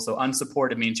fuel. So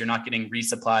unsupported means you're not getting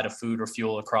resupplied of food or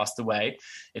fuel across the way.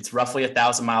 It's roughly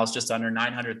 1,000 miles, just under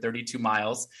 932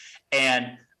 miles.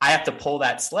 And I have to pull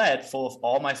that sled full of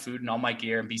all my food and all my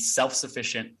gear and be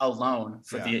self-sufficient alone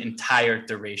for the entire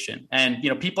duration. And,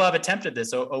 people have attempted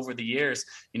this over the years.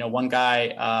 One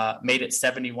guy made it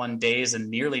 71 days and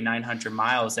nearly 900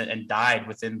 miles and died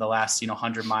within the last,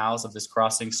 100 miles of this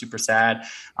crossing. Super sad.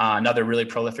 Another really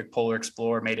prolific polar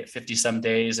explorer made it 50 some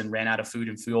days and ran out of food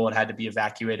and fuel and had to be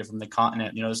evacuated from the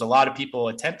continent. There's a lot of people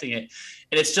attempting it,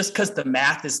 and it's just because the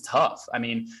math is tough. I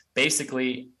mean,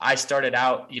 basically I started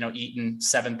out, eating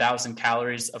 7,000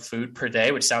 calories of food per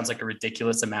day, which sounds like a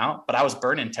ridiculous amount, but I was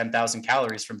burning 10,000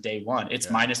 calories from day one. It's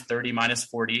minus 30, minus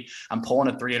 40. I'm pulling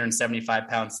a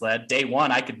 375-pound sled. Day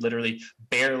one, I could literally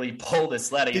barely pull the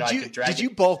sled. Did you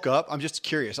bulk up? I'm just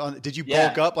curious. Did you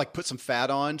bulk up, like put some fat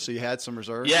on so you had some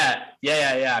reserves? Yeah.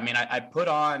 I mean, I put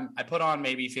on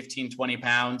maybe 15, 20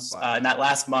 pounds. Wow. In that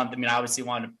last month, I mean, I obviously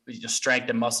wanted to strength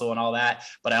and muscle and all that,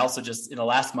 but I also just in the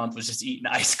last month was just eating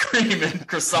ice cream and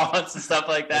croissants and stuff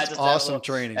like that. That's just awesome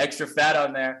training. Extra fat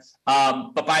on there.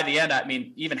 But by the end, I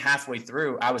mean, even halfway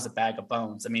through, I was a bag of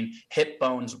bones. I mean, hip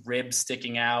bones, ribs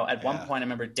sticking out. At one point, I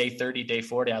remember day 30, day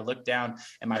 40, I looked down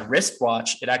and my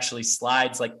wristwatch, it actually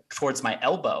slides like towards my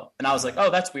elbow. And I was like,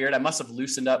 oh, that's weird. I must have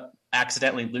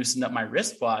accidentally loosened up my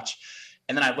wristwatch.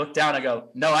 And then I looked down, I go,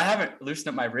 no, I haven't loosened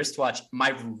up my wristwatch.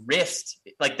 My wrist,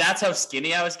 like that's how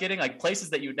skinny I was getting, like places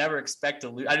that you'd never expect to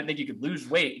lose. I didn't think you could lose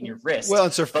weight in your wrist. Well,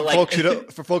 and so for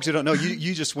folks who don't know,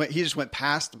 he just went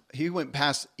past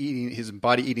eating his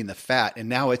body eating the fat, and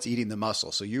now it's eating the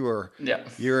muscle. So you're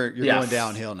going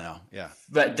downhill now. Yeah.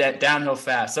 But downhill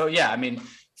fast. So I mean,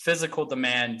 physical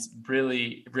demands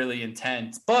really, really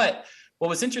intense. But what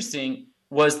was interesting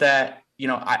was that,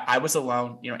 I was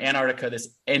alone, Antarctica,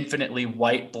 this infinitely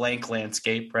white blank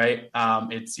landscape, right?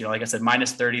 It's, like I said,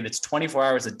 minus 30, that's 24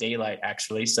 hours of daylight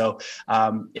actually. So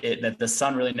the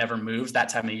sun really never moves that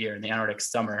time of year in the Antarctic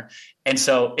summer. And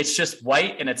so it's just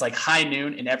white and it's like high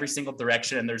noon in every single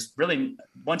direction. And there's really,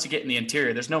 once you get in the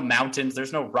interior, there's no mountains,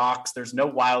 there's no rocks, there's no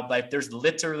wildlife, there's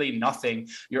literally nothing.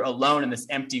 You're alone in this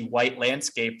empty white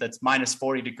landscape that's minus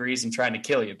 40 degrees and trying to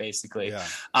kill you basically. Yeah.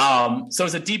 So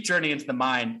it's a deep journey into the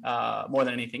mind, more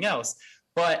than anything else.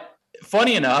 But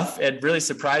funny enough, and really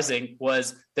surprising,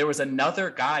 was there was another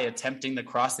guy attempting the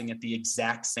crossing at the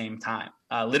exact same time,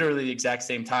 literally the exact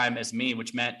same time as me,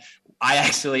 which meant I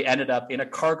actually ended up in a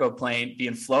cargo plane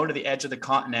being flown to the edge of the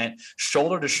continent,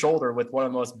 shoulder to shoulder with one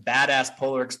of the most badass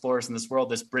polar explorers in this world,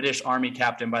 this British Army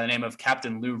captain by the name of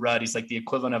Captain Lou Rudd. He's like the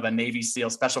equivalent of a Navy SEAL,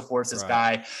 Special Forces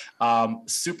guy,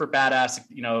 super badass,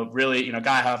 really,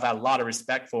 guy I have had a lot of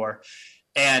respect for.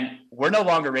 And we're no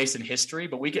longer racing history,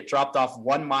 but we get dropped off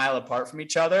 1 mile apart from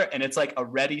each other. And it's like a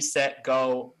ready, set,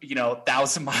 go,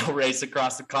 1,000-mile race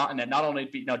across the continent, not only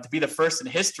to be the first in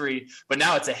history, but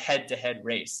now it's a head-to-head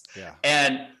race. Yeah.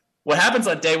 And what happens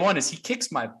on day one is he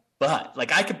kicks my butt.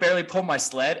 Like, I could barely pull my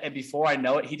sled, and before I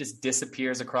know it, he just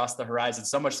disappears across the horizon,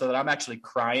 so much so that I'm actually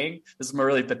crying. This is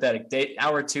really pathetic.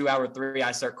 Hour 2, hour 3,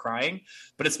 I start crying,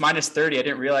 but it's minus 30. I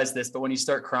didn't realize this, but when you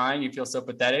start crying, you feel so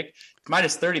pathetic.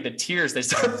 Minus 30, the tears, they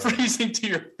start freezing to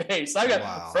your face. I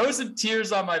got frozen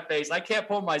tears on my face. I can't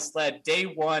pull my sled. Day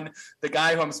one, the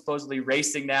guy who I'm supposedly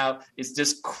racing now is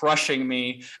just crushing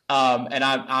me, and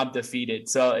I'm defeated.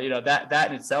 So, that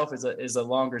in itself is a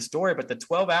longer story, but the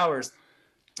 12 hours,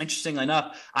 interestingly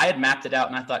enough, I had mapped it out,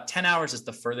 and I thought 10 hours is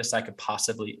the furthest I could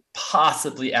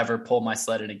possibly ever pull my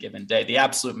sled in a given day, the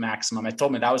absolute maximum. I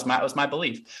told me that was my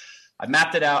belief. I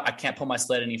mapped it out. I can't pull my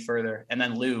sled any further. And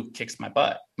then Lou kicks my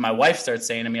butt. My wife starts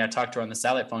saying to me, I talked to her on the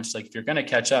satellite phone. She's like, if you're going to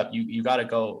catch up, you got to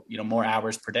go, more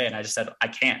hours per day. And I just said, I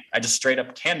can't. I just straight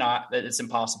up cannot. It's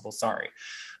impossible. Sorry.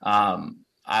 I'm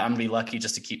going to be lucky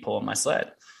just to keep pulling my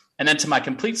sled. And then to my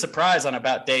complete surprise, on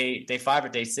about day 5 or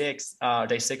day 6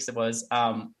 it was,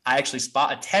 I actually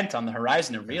spot a tent on the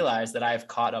horizon and realize that I have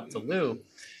caught up to Lou.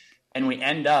 And we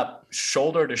end up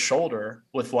shoulder to shoulder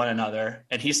with one another.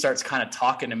 And he starts kind of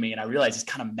talking to me, and I realize he's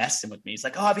kind of messing with me. He's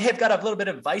like, I've got a little bit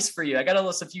of advice for you. I got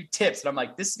a few tips. And I'm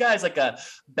like, this guy's like a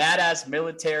badass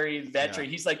military veteran.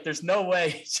 Yeah. He's like, there's no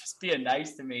way. He's just being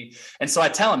nice to me. And so I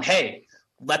tell him, hey,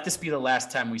 let this be the last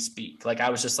time we speak. Like, I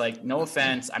was just like, no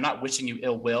offense. I'm not wishing you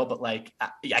ill will, but like,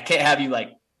 I can't have you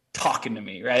like talking to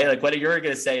me, right? Like, what you're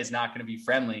going to say is not going to be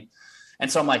friendly.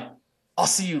 And so I'm like, I'll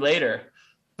see you later.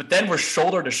 But then we're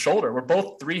shoulder to shoulder. We're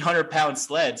both 300-pound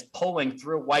sleds pulling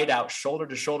through whiteout shoulder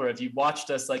to shoulder. If you watched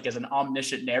us like as an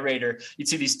omniscient narrator, you'd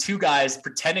see these two guys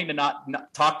pretending to not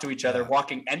talk to each other,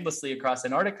 walking endlessly across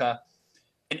Antarctica,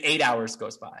 and 8 hours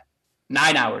goes by.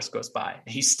 9 hours goes by.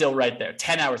 He's still right there.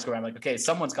 10 hours go by. I'm like, okay,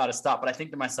 someone's got to stop. But I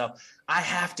think to myself, I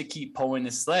have to keep pulling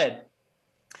this sled.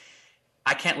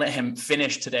 I can't let him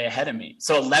finish today ahead of me.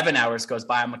 So 11 hours goes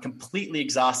by. I'm completely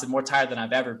exhausted, more tired than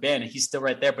I've ever been. And he's still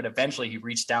right there. But eventually he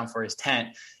reached down for his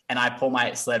tent, and I pull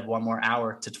my sled 1 more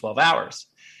hour to 12 hours.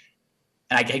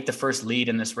 And I take the first lead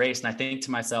in this race. And I think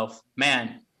to myself,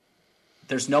 man,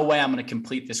 there's no way I'm going to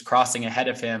complete this crossing ahead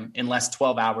of him unless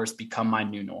 12 hours become my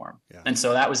new norm. Yeah. And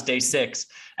so that was day 6.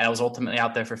 And I was ultimately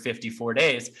out there for 54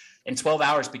 days. And 12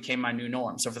 hours became my new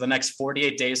norm. So for the next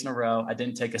 48 days in a row, I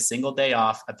didn't take a single day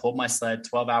off. I pulled my sled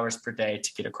 12 hours per day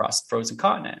to get across the frozen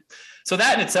continent. So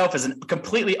that in itself is a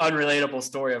completely unrelatable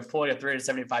story of pulling a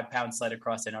 375-pound sled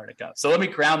across Antarctica. So let me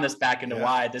ground this back into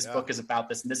why this book is about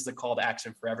this. And this is a call to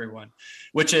action for everyone,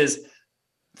 which is,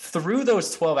 through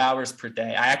those 12 hours per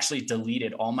day, I actually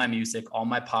deleted all my music, all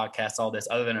my podcasts, all this,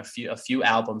 other than a few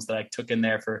albums that I took in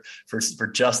there for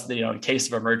just, in case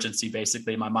of emergency.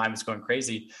 Basically, my mind was going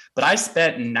crazy. But I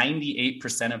spent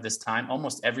 98% of this time,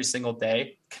 almost every single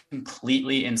day,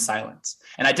 completely in silence.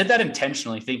 And I did that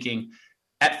intentionally, thinking,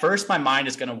 at first, my mind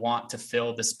is going to want to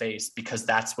fill the space because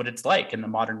that's what it's like in the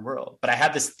modern world. But I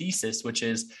had this thesis, which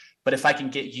is, but if I can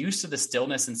get used to the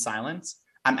stillness and silence,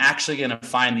 I'm actually going to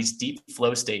find these deep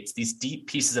flow states, these deep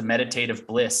pieces of meditative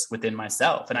bliss within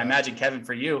myself. And I imagine, Kevin,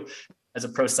 for you as a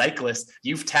pro cyclist,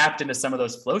 you've tapped into some of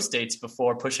those flow states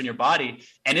before pushing your body.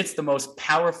 And it's the most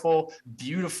powerful,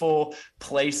 beautiful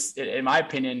place, in my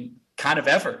opinion, kind of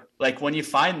ever. Like, when you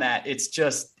find that,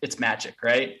 it's magic,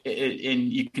 right?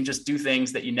 And you can just do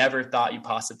things that you never thought you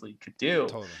possibly could do.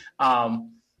 Totally.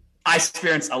 I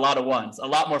experienced a lot of ones, a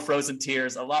lot more frozen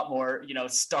tears, a lot more,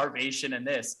 starvation in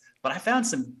this. But I found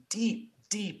some deep,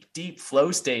 deep, deep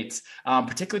flow states,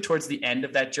 particularly towards the end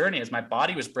of that journey. As my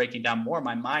body was breaking down more,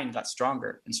 my mind got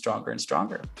stronger and stronger and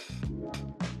stronger.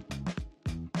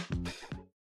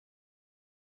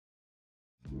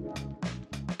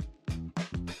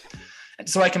 And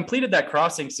so I completed that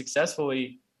crossing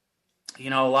successfully. A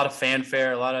lot of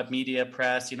fanfare, a lot of media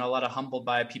press, a lot of humbled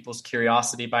by people's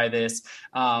curiosity by this,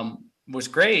 was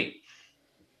great.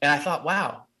 And I thought,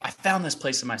 wow, I found this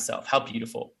place in myself. How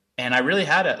beautiful. And I really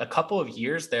had a couple of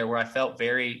years there where I felt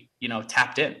very,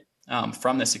 tapped in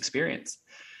from this experience.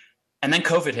 And then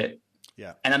COVID hit.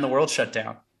 Yeah. And then the world shut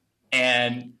down.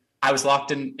 And I was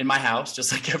locked in my house,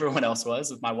 just like everyone else was,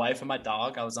 with my wife and my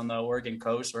dog. I was on the Oregon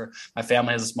coast where my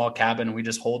family has a small cabin, and we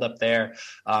just holed up there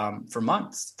for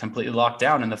months, completely locked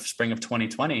down in the spring of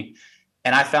 2020.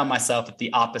 And I found myself at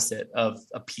the opposite of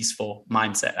a peaceful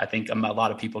mindset. I think a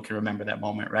lot of people can remember that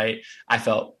moment, right? I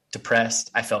felt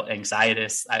depressed. I felt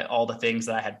anxietous. All the things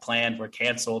that I had planned were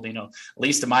canceled.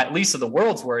 Least of the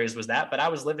world's worries was that, but I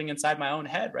was living inside my own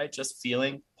head, right? Just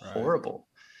feeling horrible.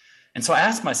 And so I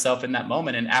asked myself in that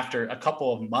moment, and after a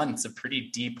couple of months of pretty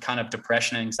deep kind of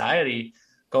depression and anxiety,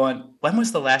 going, when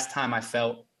was the last time I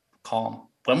felt calm?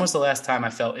 When was the last time I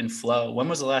felt in flow? When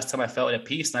was the last time I felt at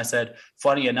peace? And I said,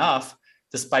 funny enough,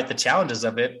 despite the challenges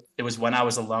of it, it was when I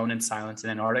was alone in silence in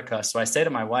Antarctica. So I say to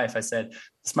my wife, I said,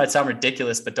 this might sound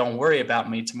ridiculous, but don't worry about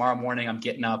me. Tomorrow morning, I'm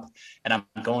getting up and I'm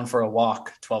going for a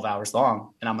walk 12 hours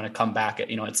long, and I'm going to come back at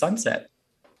sunset.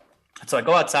 So I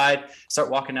go outside, start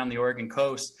walking down the Oregon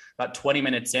coast. About 20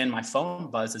 minutes in, my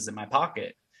phone buzzes in my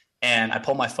pocket, and I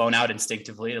pull my phone out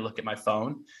instinctively to look at my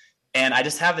phone. And I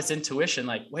just have this intuition,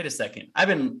 like, wait a second, I've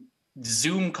been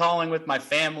Zoom calling with my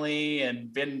family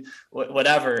and been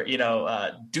whatever,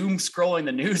 doom scrolling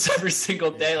the news every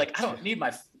single day. Like, I didn't need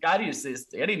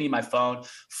my phone.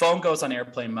 Phone goes on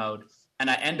airplane mode. And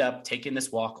I end up taking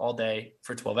this walk all day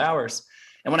for 12 hours.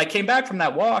 And when I came back from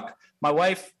that walk, my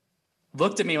wife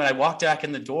looked at me when I walked back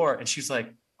in the door, and she's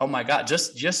like, oh my God,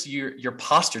 just your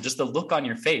posture, just the look on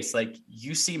your face, like,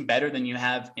 you seem better than you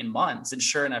have in months. And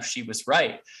sure enough, she was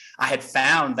right. I had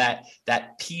found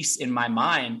that peace in my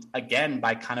mind again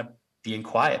by kind of being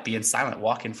quiet, being silent,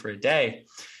 walking for a day.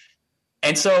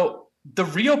 And so the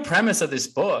real premise of this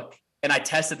book, and I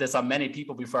tested this on many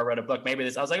people before I wrote a book. Maybe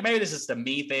this is just a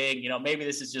me thing, maybe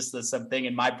this is just something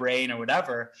in my brain or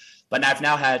whatever. But I've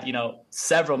now had,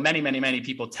 many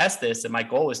people test this. And my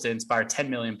goal is to inspire 10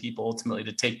 million people ultimately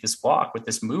to take this walk with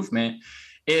this movement.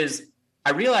 Is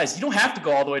I realized you don't have to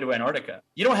go all the way to Antarctica.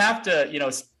 You don't have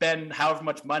to, spend however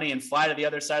much money and fly to the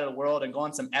other side of the world and go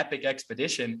on some epic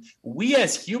expedition. We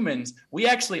as humans, we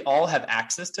actually all have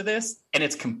access to this, and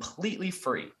it's completely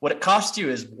free. What it costs you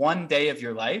is one day of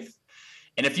your life.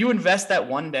 And if you invest that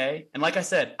one day, and like I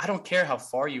said, I don't care how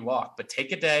far you walk, but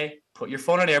take a day, put your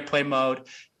phone on airplane mode,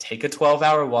 take a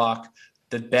 12-hour walk.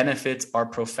 The benefits are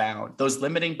profound. Those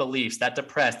limiting beliefs, that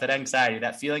depressed, that anxiety,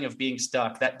 that feeling of being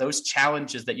stuck, those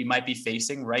challenges that you might be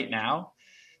facing right now,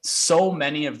 so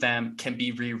many of them can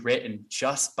be rewritten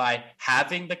just by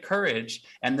having the courage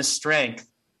and the strength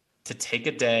to take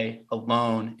a day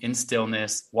alone in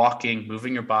stillness, walking,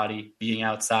 moving your body, being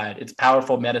outside. It's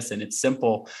powerful medicine. It's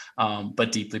simple,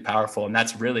 but deeply powerful. And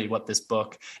that's really what this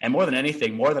book, and more than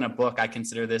anything, more than a book, I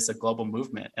consider this a global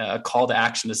movement, a call to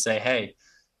action to say, hey,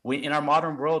 in our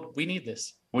modern world, we need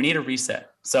this. We need a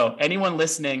reset. So anyone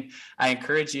listening, I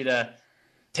encourage you to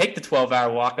take the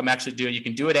 12-hour walk. I'm actually doing, you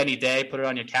can do it any day, put it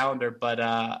on your calendar, but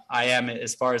I am,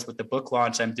 as far as with the book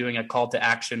launch, I'm doing a call to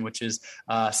action, which is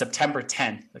September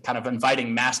 10th, kind of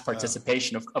inviting mass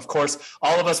participation. Of course,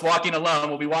 all of us walking alone,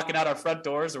 we'll be walking out our front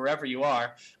doors or wherever you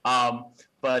are.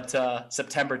 But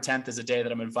September 10th is a day that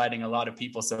I'm inviting a lot of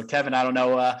people. So Kevin, I don't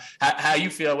know how you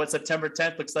feel, what September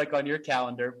 10th looks like on your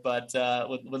calendar, but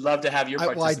would love to have your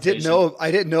participation. Well,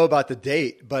 I didn't know about the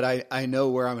date, but I know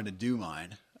where I'm going to do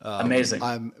mine.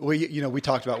 Amazing. We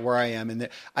talked about where I am, and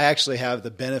I actually have the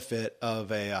benefit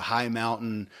of a high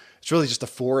mountain. It's really just a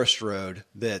forest road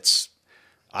that's,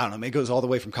 I don't know, it goes all the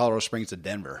way from Colorado Springs to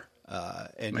Denver.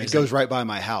 And Amazing. It goes right by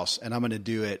my house, and I'm going to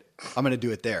do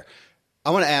it there. I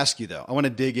want to ask you though, I want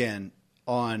to dig in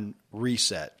on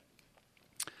reset.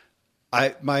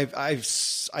 I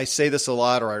say this a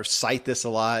lot, or I cite this a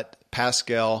lot.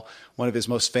 Pascal, one of his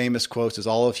most famous quotes is,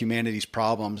 all of humanity's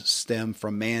problems stem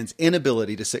from man's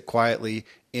inability to sit quietly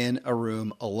in a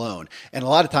room alone. And a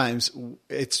lot of times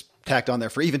it's tacked on there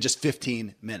for even just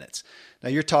 15 minutes. Now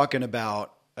you're talking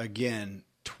about, again,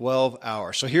 12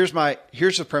 hours. So here's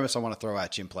the premise I want to throw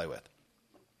at you and play with.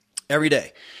 Every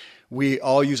day, we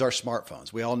all use our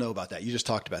smartphones. We all know about that. You just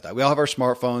talked about that. We all have our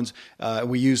smartphones.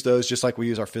 We use those just like we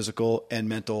use our physical and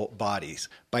mental bodies.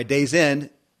 By day's end,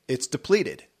 it's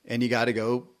depleted, and you got to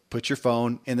go put your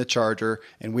phone in the charger,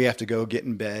 and we have to go get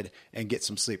in bed and get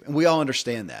some sleep. And we all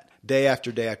understand that day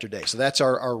after day after day. So that's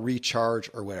our recharge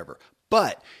or whatever.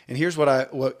 But, and here's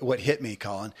what hit me,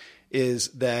 Colin, is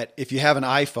that if you have an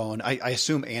iPhone, I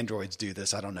assume Androids do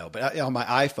this, I don't know, but on my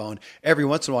iPhone, every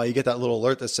once in a while you get that little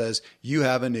alert that says you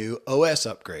have a new OS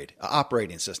upgrade,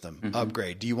 operating system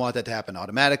upgrade. Do you want that to happen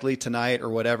automatically tonight or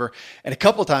whatever? And a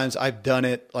couple of times I've done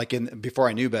it before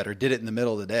I knew better, did it in the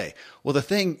middle of the day. Well, the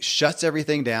thing shuts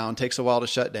everything down, takes a while to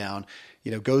shut down,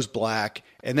 goes black,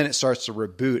 and then it starts to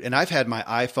reboot. And I've had my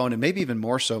iPhone, and maybe even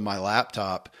more so my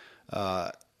laptop,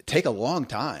 take a long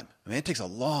time. I mean, it takes a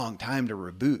long time to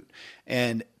reboot.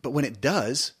 But when it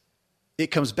does, it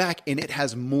comes back and it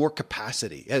has more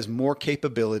capacity, it has more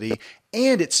capability,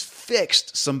 and it's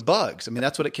fixed some bugs. I mean,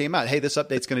 that's what it came out. Hey, this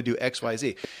update's going to do X, Y,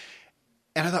 Z.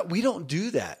 And I thought, we don't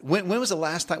do that. When was the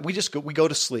last time we go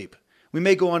to sleep? We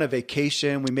may go on a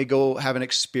vacation. We may go have an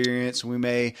experience. We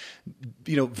may,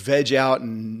 veg out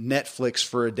and Netflix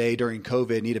for a day during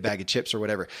COVID and eat a bag of chips or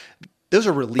whatever. Those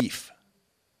are relief.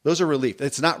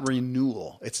 It's not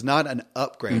renewal. It's not an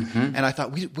upgrade. Mm-hmm. And I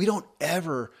thought we don't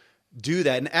ever do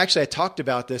that. And actually I talked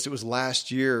about this. It was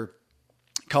last year,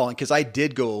 Colin, because I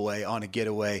did go away on a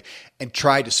getaway and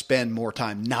try to spend more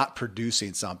time not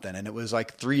producing something. And it was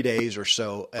like 3 days or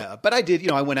so. But I did,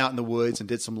 I went out in the woods and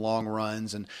did some long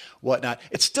runs and whatnot.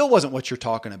 It still wasn't what you're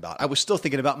talking about. I was still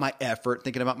thinking about my effort,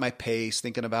 thinking about my pace,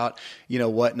 thinking about,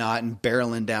 whatnot, and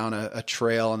barreling down a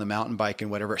trail on the mountain bike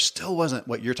and whatever. It still wasn't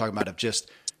what you're talking about of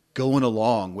just going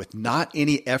along with not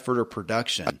any effort or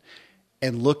production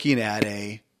and looking at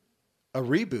a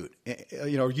reboot,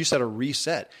 you said a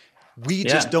reset. We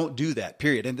just don't do that,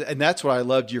 period. And that's what I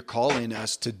loved. You're calling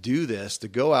us to do this, to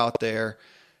go out there.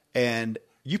 And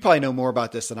you probably know more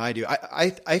about this than I do.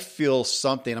 I feel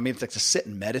something. I mean, it's like to sit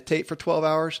and meditate for 12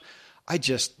 hours. I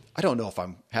don't know if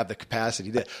I have the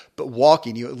capacity to, but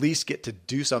walking, you at least get to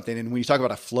do something. And when you talk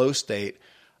about a flow state,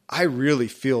 I really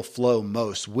feel flow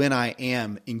most when I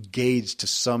am engaged to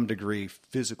some degree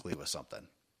physically with something.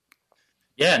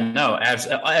 Yeah, no,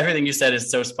 everything you said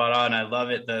is so spot on. I love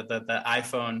it. The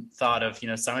iPhone thought of,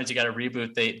 sometimes you got to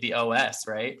reboot the OS,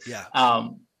 right? Yeah.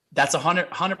 That's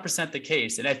 100% the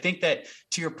case. And I think that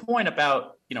to your point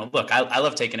about, look, I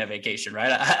love taking a vacation,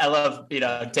 right? I love,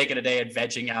 taking a day and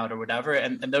vegging out or whatever.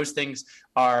 And those things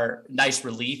are nice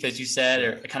relief, as you said,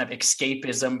 or kind of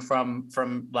escapism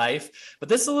from life. But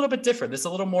this is a little bit different. This is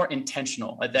a little more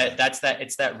intentional. It's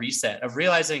that reset of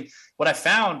realizing what I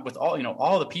found with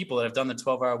all the people that have done the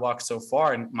 12-hour walk so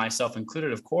far, and myself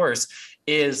included, of course,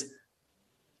 is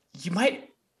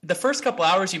the first couple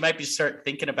hours, you might start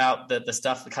thinking about the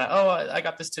stuff, I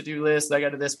got this to-do list, I got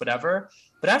to this, whatever.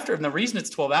 But and the reason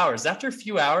it's 12 hours, after a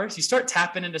few hours, you start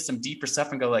tapping into some deeper stuff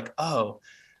and go like, oh,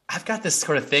 I've got this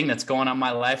sort of thing that's going on in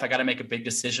my life. I got to make a big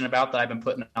decision about that I've been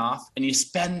putting off. And you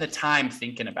spend the time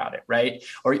thinking about it, right?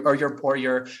 Or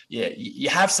you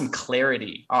have some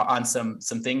clarity on some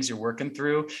things you're working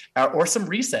through, or some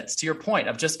resets, to your point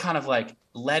of just kind of like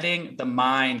letting the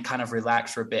mind kind of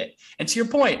relax for a bit. And to your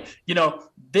point,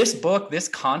 this book, this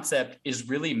concept is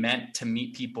really meant to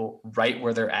meet people right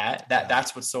where they're at.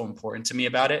 That's what's so important to me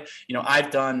about it.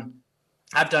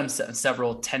 I've done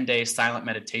several 10-day silent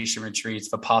meditation retreats,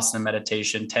 Vipassana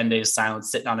meditation, 10 days silent,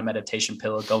 sitting on a meditation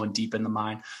pillow, going deep in the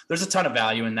mind. There's a ton of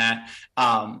value in that.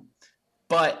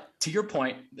 But to your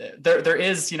point, there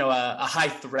is, a high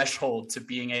threshold to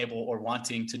being able or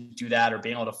wanting to do that, or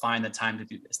being able to find the time to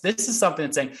do this. This is something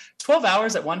that's saying 12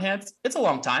 hours at one hand, it's a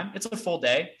long time. It's a full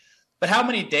day. But how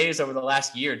many days over the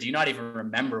last year do you not even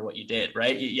remember what you did,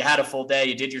 right? You had a full day,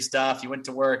 you did your stuff, you went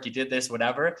to work, you did this,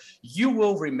 whatever. You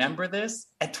will remember this,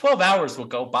 and 12 hours will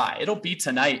go by. It'll be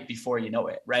tonight before you know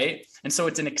it, right? And so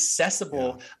it's an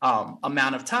accessible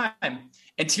amount of time.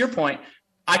 And to your point,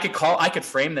 I could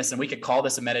frame this and we could call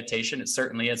this a meditation. It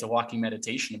certainly is a walking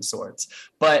meditation of sorts.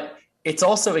 But it's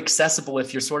also accessible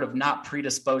if you're sort of not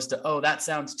predisposed to, that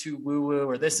sounds too woo-woo,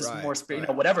 or this is more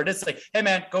spiritual, whatever it is. Like, hey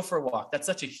man, go for a walk. That's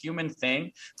such a human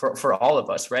thing for all of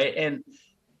us, right? And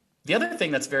the other thing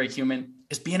that's very human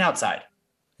is being outside.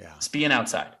 Yeah, it's being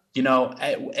outside.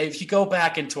 If you go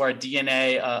back into our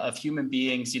DNA of human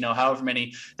beings, however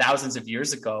many thousands of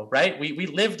years ago, right? We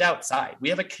lived outside. We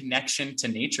have a connection to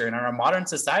nature. And in our modern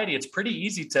society, it's pretty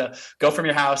easy to go from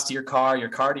your house to your car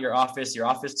to your office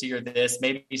to your this,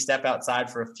 maybe you step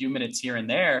outside for a few minutes here and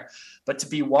there. But to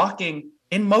be walking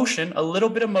in motion, a little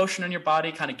bit of motion in your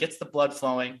body kind of gets the blood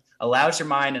flowing, allows your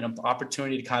mind an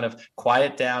opportunity to kind of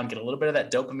quiet down, get a little bit of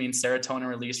that dopamine, serotonin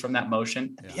release from that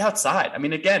motion, and be outside. I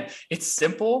mean, again, it's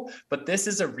simple, but this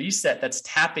is a reset that's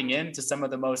tapping into some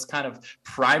of the most kind of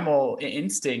primal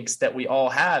instincts that we all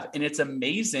have. And it's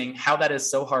amazing how that is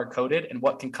so hard coded and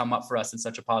what can come up for us in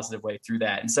such a positive way through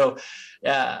that. And so,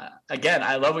 again,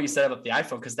 I love what you said about the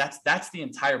iPhone, because that's the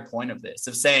entire point of this,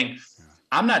 of saying,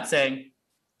 I'm not saying,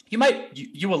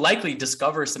 you will likely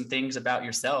discover some things about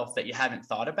yourself that you haven't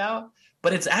thought about,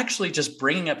 but it's actually just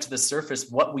bringing up to the surface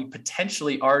what we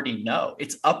potentially already know.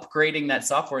 It's upgrading that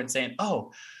software and saying,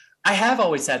 oh, I have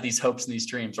always had these hopes and these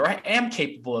dreams, or I am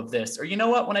capable of this, or you know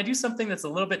what, when I do something that's a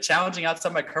little bit challenging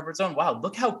outside my comfort zone, wow,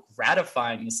 look how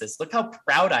gratifying this is. Look how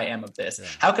proud I am of this. Yeah.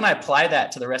 How can I apply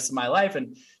that to the rest of my life?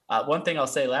 And one thing I'll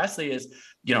say lastly is,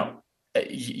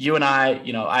 you and I,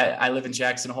 I live in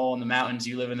Jackson Hole in the mountains.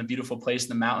 You live in a beautiful place in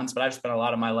the mountains, but I've spent a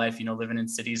lot of my life, living in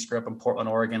cities, grew up in Portland,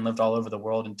 Oregon, lived all over the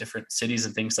world in different cities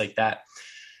and things like that.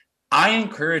 I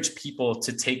encourage people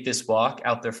to take this walk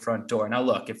out their front door. Now,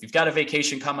 look, if you've got a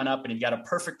vacation coming up and you've got a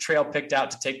perfect trail picked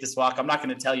out to take this walk, I'm not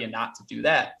going to tell you not to do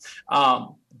that.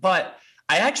 But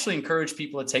I actually encourage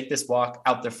people to take this walk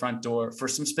out their front door for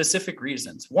some specific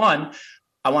reasons. One,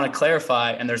 I want to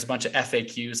clarify, and there's a bunch of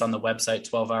FAQs on the website,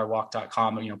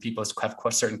 12hourwalk.com. People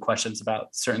have certain questions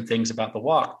about certain things about the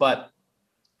walk, but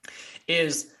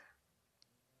is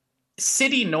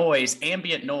city noise,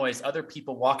 ambient noise, other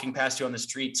people walking past you on the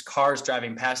streets, cars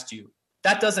driving past you,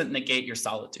 that doesn't negate your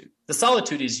solitude. The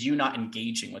solitude is you not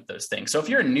engaging with those things. So if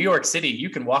you're in New York City,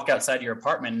 you can walk outside your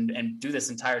apartment and do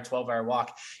this entire 12-hour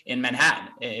walk in Manhattan,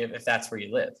 if that's where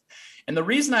you live. And the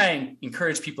reason I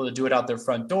encourage people to do it out their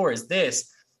front door is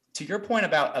this: to your point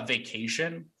about a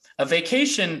vacation,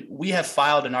 we have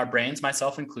filed in our brains,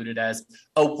 myself included, as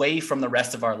away from the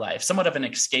rest of our life, somewhat of an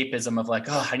escapism of like,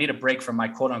 oh, I need a break from my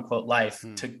quote unquote life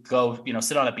to go,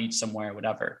 sit on a beach somewhere,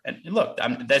 whatever. And look,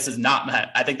 this is not,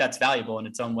 I think that's valuable in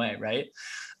its own way. Right.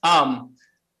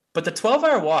 But the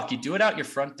 12-hour walk, you do it out your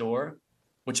front door,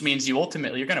 which means you're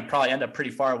going to probably end up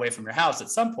pretty far away from your house at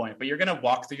some point, but you're going to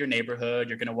walk through your neighborhood.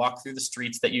 You're going to walk through the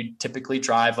streets that you typically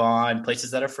drive on,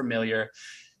 places that are familiar.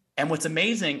 And what's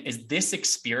amazing is this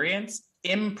experience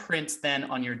imprints then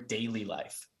on your daily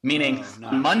life. Meaning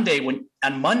on Monday,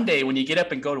 when you get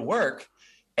up and go to work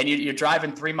and you're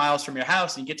driving 3 miles from your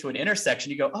house and you get to an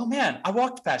intersection, you go, oh man, I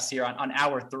walked past here on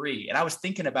hour 3 and I was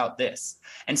thinking about this.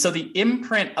 And so the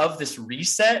imprint of this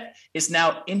reset is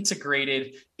now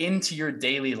integrated into your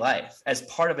daily life as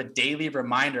part of a daily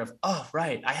reminder of, oh,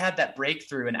 right, I had that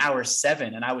breakthrough in hour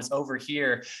 7 and I was over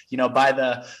here, by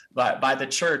the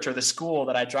church or the school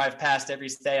that I drive past every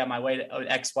day on my way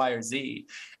to X, Y, or Z.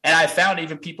 And I found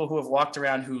even people who have walked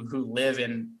around who live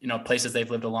in, places they've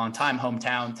lived a long time,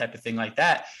 hometown type of thing like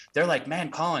that. They're like, man,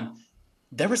 Colin,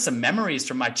 there were some memories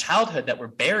from my childhood that were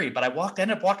buried, but I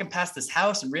ended up walking past this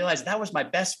house and realized that was my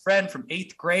best friend from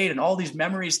 8th grade. And all these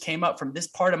memories came up from this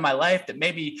part of my life that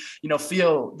maybe,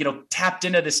 feel, tapped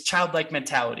into this childlike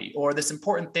mentality or this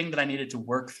important thing that I needed to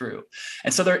work through.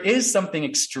 And so there is something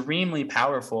extremely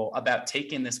powerful about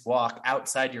taking this walk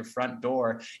outside your front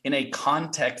door in a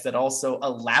context that also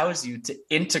allows you to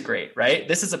integrate, right?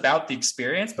 This is about the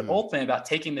experience, but ultimately about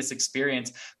taking this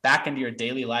experience back into your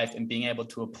daily life and being able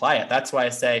to apply it. That's why I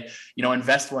say,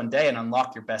 invest one day and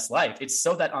unlock your best life. It's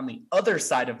so that on the other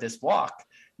side of this walk,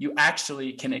 you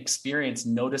actually can experience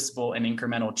noticeable and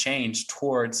incremental change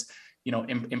towards,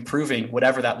 improving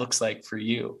whatever that looks like for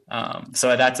you.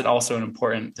 So that's also an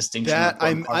important distinction.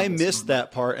 I missed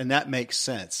that part, and that makes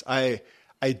sense. I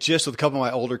just, with a couple of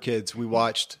my older kids, we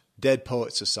watched Dead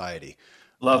Poet Society.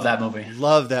 Love that movie.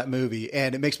 Love that movie.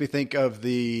 And it makes me think of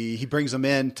he brings them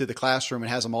into the classroom and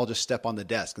has them all just step on the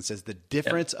desk and says the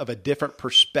difference of a different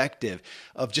perspective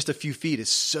of just a few feet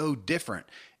is so different.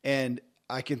 And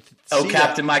I can see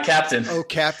Captain, my captain. Oh,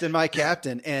 Captain, my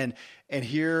captain. And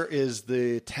here is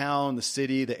the town, the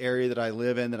city, the area that I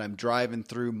live in that I'm driving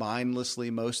through mindlessly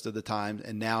most of the time.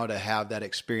 And now to have that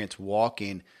experience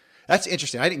walking, that's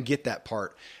interesting. I didn't get that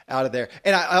part out of there.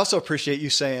 And I also appreciate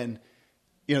you saying,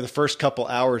 the first couple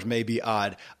hours may be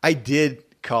odd. I did,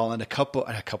 Colin, a couple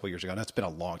years ago. That's been a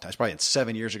long time. It's probably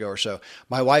 7 years ago or so.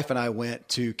 My wife and I went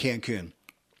to Cancun.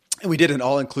 And we did an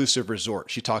all-inclusive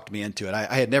resort. She talked me into it.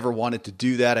 I had never wanted to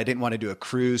do that. I didn't want to do a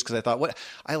cruise because I thought,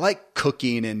 I like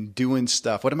cooking and doing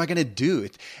stuff. What am I going to do?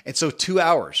 And so 2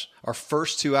 hours, our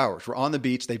first 2 hours, we're on the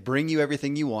beach. They bring you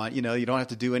everything you want. You don't have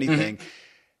to do anything. Mm-hmm.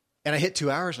 And I hit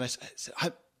 2 hours and I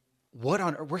said,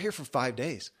 we're here for 5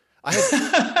 days.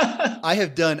 I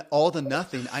have done all the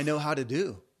nothing I know how to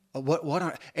do.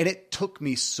 And it took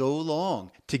me so long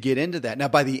to get into that. Now,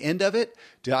 by the end of it,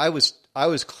 dude, I was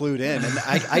clued in, and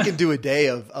I can do a day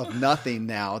of nothing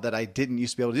now that I didn't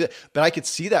used to be able to do that. But I could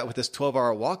see that with this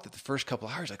 12-hour walk, that the first couple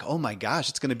of hours, like, oh my gosh,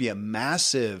 it's going to be a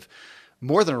massive,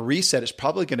 more than a reset. It's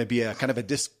probably going to be a kind of a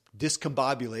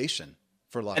discombobulation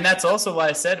for life. And that's also why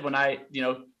I said when I,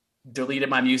 deleted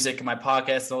my music and my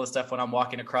podcast and all this stuff when I'm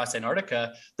walking across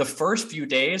Antarctica, the first few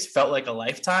days felt like a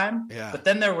lifetime. Yeah. But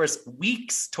then there was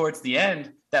weeks towards the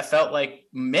end that felt like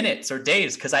minutes or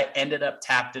days because I ended up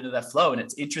tapped into that flow. And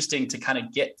it's interesting to kind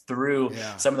of get through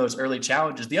some of those early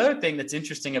challenges. The other thing that's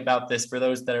interesting about this, for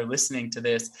those that are listening to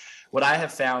this, what I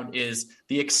have found is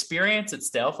the experience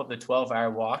itself of the 12-hour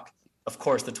walk. Of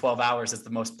course, the 12 hours is the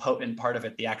most potent part of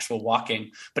it, the actual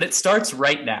walking, but it starts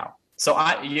right now. So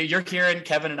you're hearing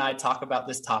Kevin and I talk about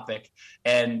this topic,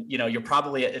 and you're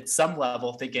probably at some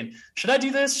level thinking, should I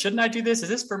do this? Shouldn't I do this? Is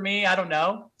this for me? I don't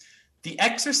know. The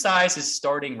exercise is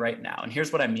starting right now. And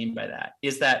here's what I mean by that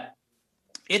is that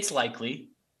it's likely,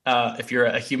 if you're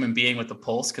a human being with a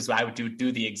pulse, because I would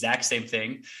do the exact same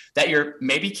thing, that you're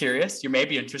maybe curious, you're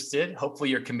maybe interested,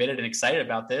 hopefully you're committed and excited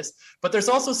about this, but there's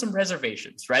also some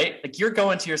reservations, right? Like you're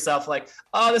going to yourself like,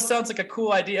 oh, this sounds like a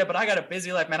cool idea, but I got a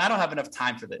busy life, man. I don't have enough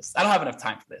time for this.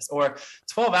 Or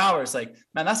 12 hours, like,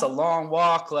 man, that's a long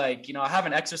walk. Like, I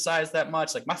haven't exercised that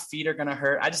much. Like my feet are going to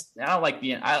hurt. I don't like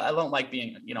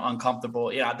being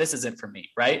uncomfortable. This isn't for me,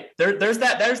 right? There's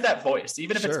that voice,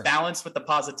 even if it's balanced with the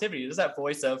positivity, there's that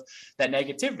voice of that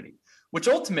negativity, which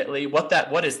ultimately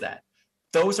what is that?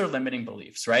 Those are limiting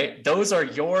beliefs, right? Those are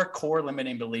your core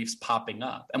limiting beliefs popping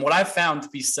up. And what I've found to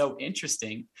be so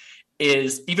interesting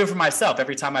is, even for myself,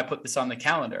 every time I put this on the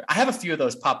calendar, I have a few of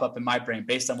those pop up in my brain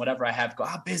based on whatever I have. Go,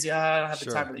 how busy, I don't have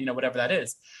the time for, whatever that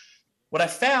is. What I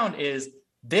found is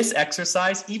this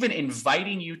exercise, even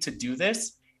inviting you to do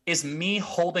this, is me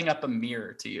holding up a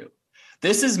mirror to you.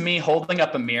 This is me holding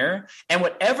up a mirror, and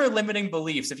whatever limiting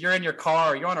beliefs, if you're in your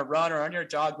car or you're on a run or on your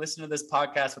jog, listening to this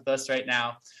podcast with us right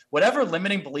now, whatever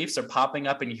limiting beliefs are popping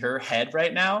up in your head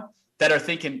right now that are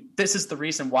thinking, this is the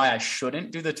reason why I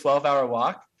shouldn't do the 12-hour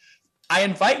walk. I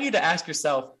invite you to ask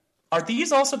yourself, are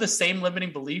these also the same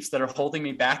limiting beliefs that are holding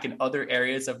me back in other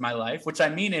areas of my life? Which I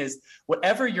mean is,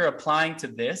 whatever you're applying to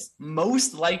this,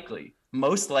 most likely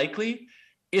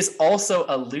is also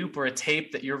a loop or a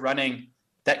tape that you're running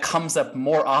that comes up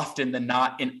more often than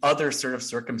not in other sort of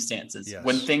circumstances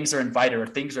when things are invited or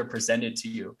things are presented to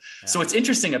you. Yeah. So what's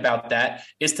interesting about that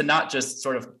is to not just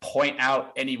sort of point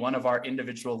out any one of our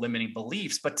individual limiting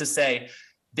beliefs, but to say,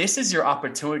 this is your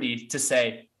opportunity to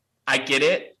say, I get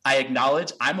it. I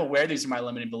acknowledge, I'm aware these are my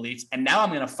limiting beliefs. And now I'm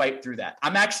going to fight through that.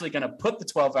 I'm actually going to put the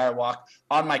 12-hour walk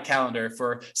on my calendar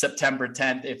for September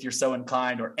 10th, if you're so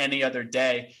inclined, or any other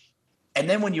day. And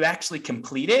then when you actually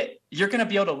complete it, you're going to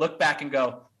be able to look back and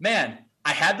go, man,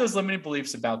 I had those limiting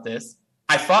beliefs about this.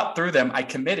 I fought through them. I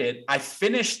committed. I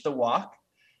finished the walk.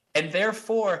 And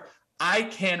therefore, I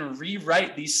can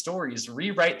rewrite these stories,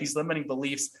 rewrite these limiting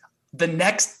beliefs the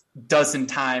next dozen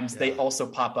times they also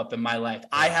pop up in my life.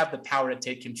 I have the power to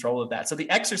take control of that. So the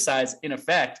exercise, in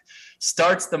effect,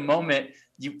 starts the moment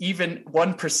you even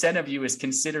 1% of you is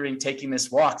considering taking this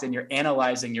walk, and you're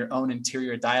analyzing your own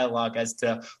interior dialogue as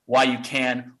to why you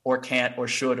can or can't or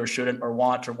should or shouldn't or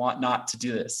want not to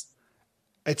do this.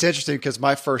 It's interesting because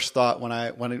my first thought when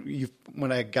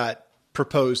I got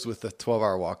proposed with the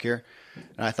 12-hour walk here,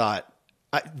 and I thought,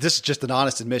 this is just an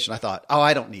honest admission. I thought,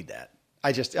 I don't need that.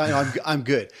 I'm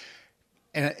good.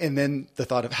 And then the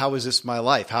thought of, how is this my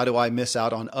life? How do I miss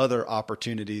out on other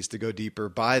opportunities to go deeper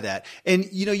by that?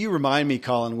 And, you remind me,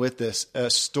 Colin, with this, a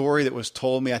story that was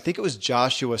told me, I think it was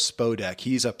Joshua Spodek.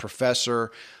 He's a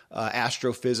professor,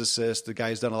 astrophysicist. The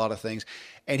guy's done a lot of things.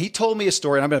 And he told me a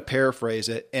story, and I'm going to paraphrase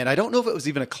it. And I don't know if it was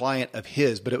even a client of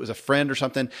his, but it was a friend or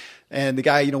something. And the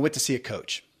guy, went to see a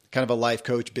coach, kind of a life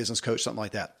coach, business coach, something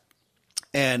like that.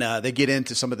 And they get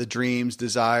into some of the dreams,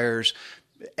 desires,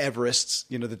 Everests,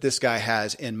 that this guy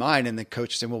has in mind. And the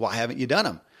coach is saying, well, why haven't you done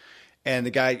them? And the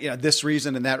guy, this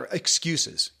reason and that,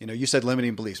 excuses, you said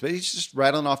limiting beliefs, but he's just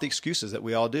rattling off the excuses that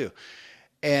we all do.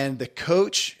 And the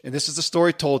coach, and this is the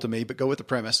story told to me, but go with the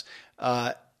premise,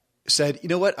 said, you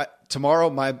know what, tomorrow,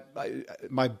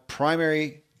 my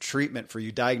primary treatment for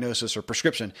you, diagnosis or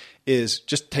prescription, is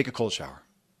just take a cold shower.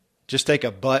 Just take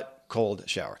a butt cold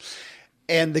shower.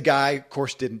 And the guy, of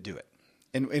course, didn't do it.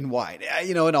 And why?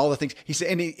 And all the things he said,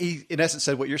 and he in essence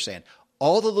said what you're saying.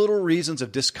 All the little reasons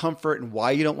of discomfort and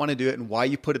why you don't want to do it and why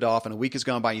you put it off, and a week has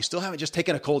gone by, and you still haven't just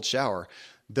taken a cold shower.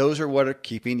 Those are what are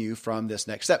keeping you from this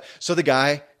next step. So the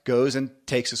guy goes and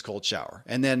takes his cold shower.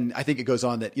 And then I think it goes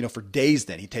on that, for days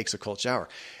then he takes a cold shower.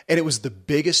 And it was the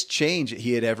biggest change that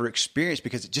he had ever experienced,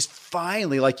 because it just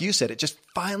finally, like you said, it just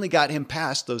finally got him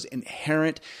past those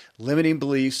inherent limiting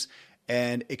beliefs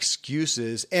and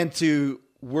excuses, and to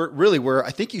where I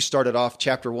think you started off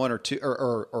chapter 1 or 2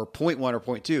 or point 1 or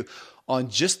point 2 on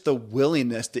just the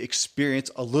willingness to experience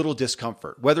a little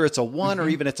discomfort, whether it's a 1 or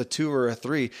even it's a 2 or a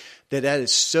 3, that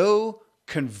is so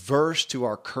converse to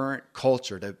our current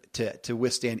culture to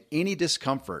withstand any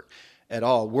discomfort at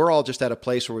all. We're all just at a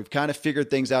place where we've kind of figured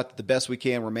things out the best we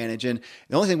can. We're managing.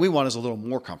 The only thing we want is a little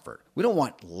more comfort. We don't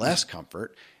want less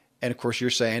comfort. And of course you're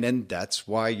saying, and that's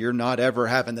why you're not ever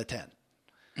having the 10.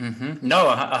 Mm-hmm. No,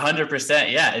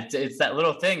 100%. Yeah. It's that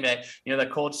little thing that, the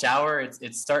cold shower,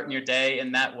 it's starting your day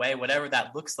in that way, whatever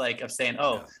that looks like, of saying,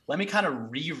 oh, let me kind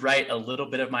of rewrite a little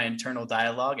bit of my internal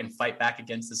dialogue and fight back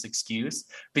against this excuse,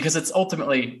 because it's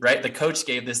ultimately right. The coach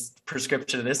gave this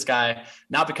prescription to this guy,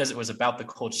 not because it was about the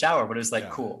cold shower, but it was like,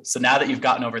 cool. So now that you've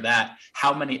gotten over that,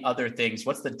 how many other things,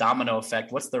 what's the domino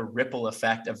effect? What's the ripple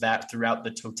effect of that throughout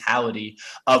the totality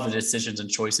of the decisions and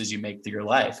choices you make through your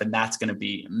life? And that's going to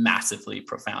be massively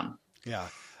profound. Yeah.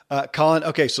 Colin,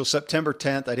 okay, so September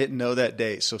 10th, I didn't know that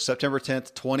date. So September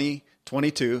 10th,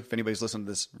 2022, if anybody's listening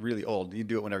to this really old, you can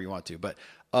do it whenever you want to, but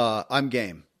I'm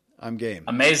game.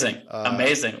 Amazing.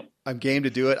 Amazing. I'm game to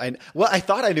do it. I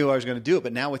thought I knew I was going to do it,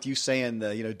 but now with you saying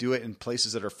do it in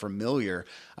places that are familiar.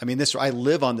 I mean, I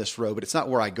live on this road, but it's not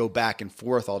where I go back and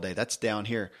forth all day. That's down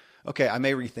here. Okay. I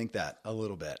may rethink that a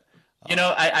little bit.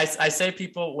 I say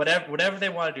people, whatever they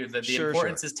want to do, the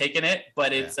importance is taking it,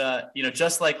 but it's,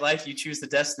 just like life, you choose the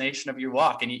destination of your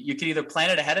walk, and you can either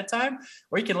plan it ahead of time,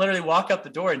 or you can literally walk up the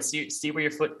door and see where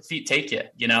your feet take you,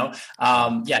 check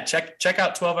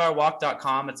out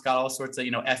 12hourwalk.com. It's got all sorts of,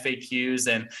 FAQs,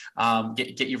 and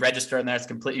get you registered in there. It's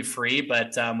completely free,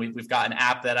 but we've got an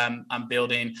app that I'm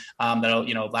building that'll,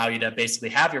 allow you to basically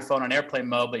have your phone on airplane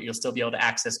mode, but you'll still be able to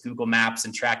access Google Maps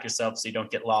and track yourself so you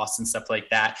don't get lost and stuff like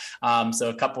that. So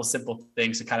a couple of simple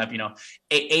things to kind of,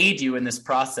 aid you in this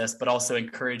process, but also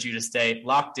encourage you to stay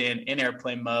locked in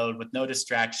airplane mode with no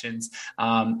distractions,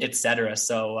 et cetera.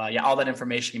 So all that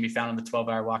information can be found on the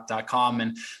 12hourwalk.com.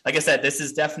 And like I said, this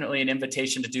is definitely an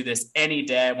invitation to do this any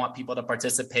day. I want people to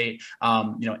participate,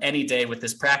 any day with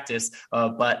this practice.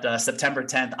 But September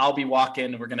 10th, I'll be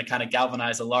walking. We're going to kind of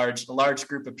galvanize a large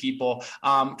group of people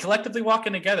collectively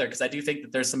walking together, because I do think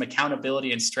that there's some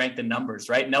accountability and strength in numbers,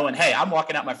 right? Knowing, hey, I'm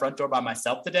walking out my front door by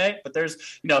myself today, but there's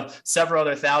several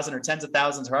other thousand or tens of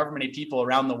thousands, however many people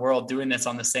around the world doing this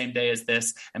on the same day as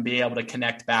this, and being able to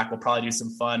connect back. We'll probably do some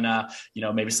fun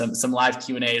maybe some live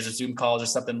Q&As or Zoom calls or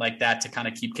something like that to kind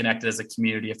of keep connected as a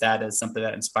community, if that is something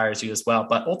that inspires you as well.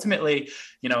 But ultimately,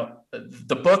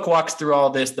 the book walks through all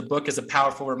this. The book is a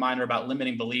powerful reminder about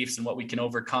limiting beliefs and what we can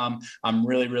overcome. I'm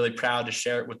really, really proud to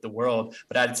share it with the world,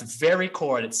 but at its very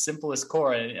core, at its simplest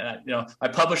core, my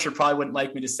publisher probably wouldn't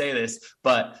like me to say this,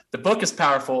 but the book is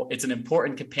powerful. It's an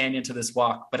important companion to this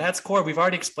walk, but at its core, we've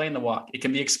already explained the walk. It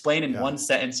can be explained in one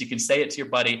sentence. You can say it to your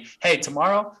buddy. Hey,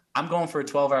 tomorrow I'm going for a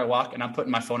 12-hour walk, and I'm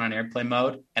putting my phone on airplane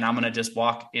mode, and I'm going to just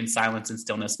walk in silence and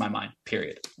stillness my mind,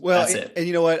 period. Well, that's it. And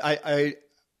you know what?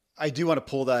 I do want to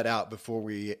pull that out before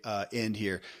we end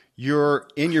here. You're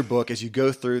in your book, as you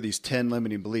go through these 10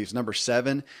 limiting beliefs, number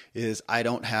 7 is I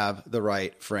don't have the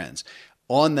right friends.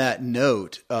 On that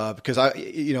note, because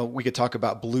we could talk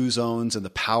about blue zones and the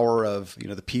power of,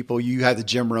 the people. You had the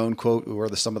Jim Rohn quote, who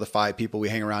are some of the 5 people we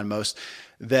hang around most,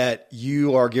 that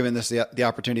you are giving this the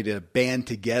opportunity to band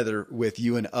together with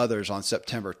you and others on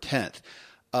September 10th.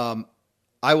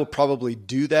 I will probably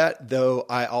do that, though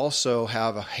I also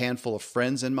have a handful of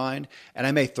friends in mind, and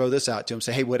I may throw this out to them,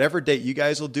 say, hey, whatever date you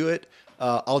guys will do it,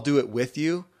 I'll do it with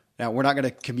you. Now, we're not going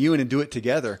to commune and do it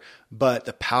together, but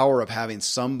the power of having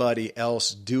somebody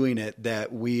else doing it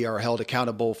that we are held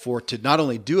accountable for, to not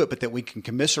only do it, but that we can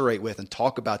commiserate with and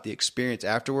talk about the experience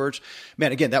afterwards.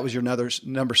 Man, again, that was your number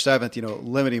 7th,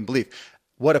 limiting belief.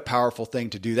 What a powerful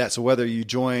thing to do that. So whether you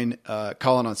join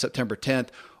Colin on September 10th,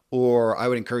 or I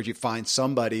would encourage you to find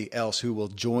somebody else who will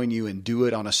join you and do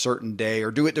it on a certain day,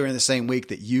 or do it during the same week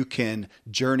that you can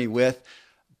journey with,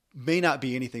 may not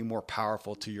be anything more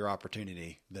powerful to your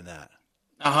opportunity than that.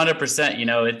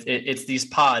 100%. It's these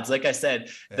pods. Like I said,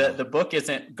 the book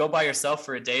isn't go by yourself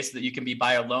for a day so that you can be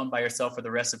alone by yourself for the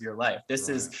rest of your life. This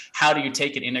is how do you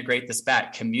take and integrate this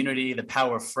back? Community, the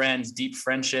power of friends, deep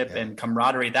friendship and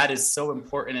camaraderie. That is so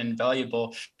important and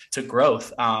valuable to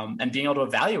growth. And being able to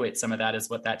evaluate some of that is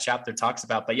what that chapter talks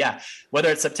about. But whether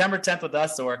it's September 10th with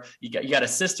us, or you got a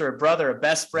sister, a brother, a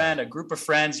best friend, a group of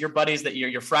friends, your buddies, that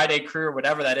your Friday crew or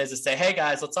whatever that is, to say, hey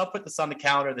guys, let's all put this on the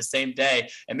calendar the same day.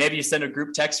 And maybe you send a group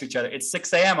text to each other. It's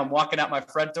 6 a.m. I'm walking out my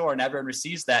front door, and everyone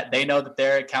receives that. They know that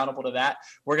they're accountable to that.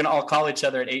 We're going to all call each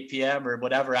other at 8 p.m. or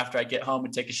whatever after I get home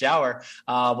and take a shower,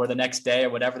 or the next day or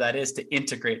whatever that is, to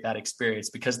integrate that experience,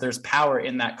 because there's power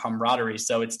in that camaraderie.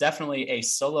 So it's definitely a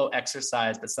solo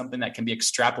exercise, but something that can be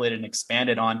extrapolated and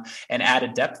expanded on and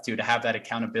added depth to have that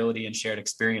accountability and shared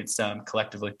experience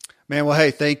collectively. Man, well,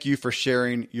 hey, thank you for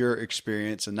sharing your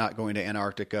experience and not going to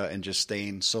Antarctica and just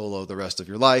staying solo the rest of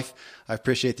your life. I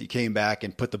appreciate that you came back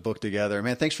and put the book together.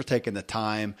 Man, thanks for taking the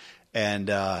time and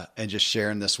just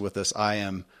sharing this with us.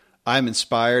 I'm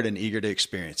inspired and eager to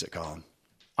experience it, Colin.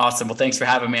 Awesome. Well, thanks for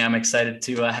having me. I'm excited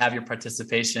to have your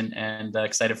participation and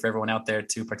excited for everyone out there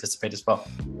to participate as well.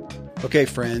 Okay,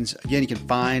 friends. Again, you can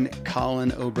find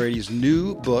Colin O'Brady's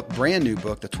new book, brand new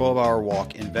book, The 12-Hour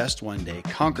Walk, Invest One Day,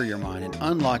 Conquer Your Mind, and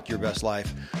Unlock Your Best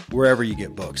Life, wherever you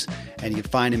get books. And you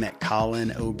can find him at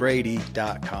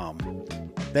colinobrady.com.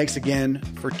 Thanks again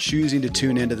for choosing to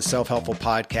tune into the Self-Helpful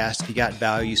Podcast. If you got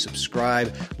value,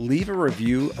 subscribe, leave a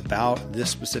review about this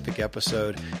specific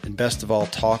episode, and best of all,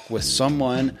 talk with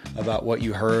someone about what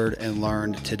you heard and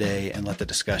learned today and let the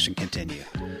discussion continue.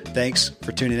 Thanks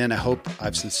for tuning in.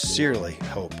 I've sincerely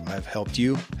hope I've helped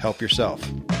you help yourself.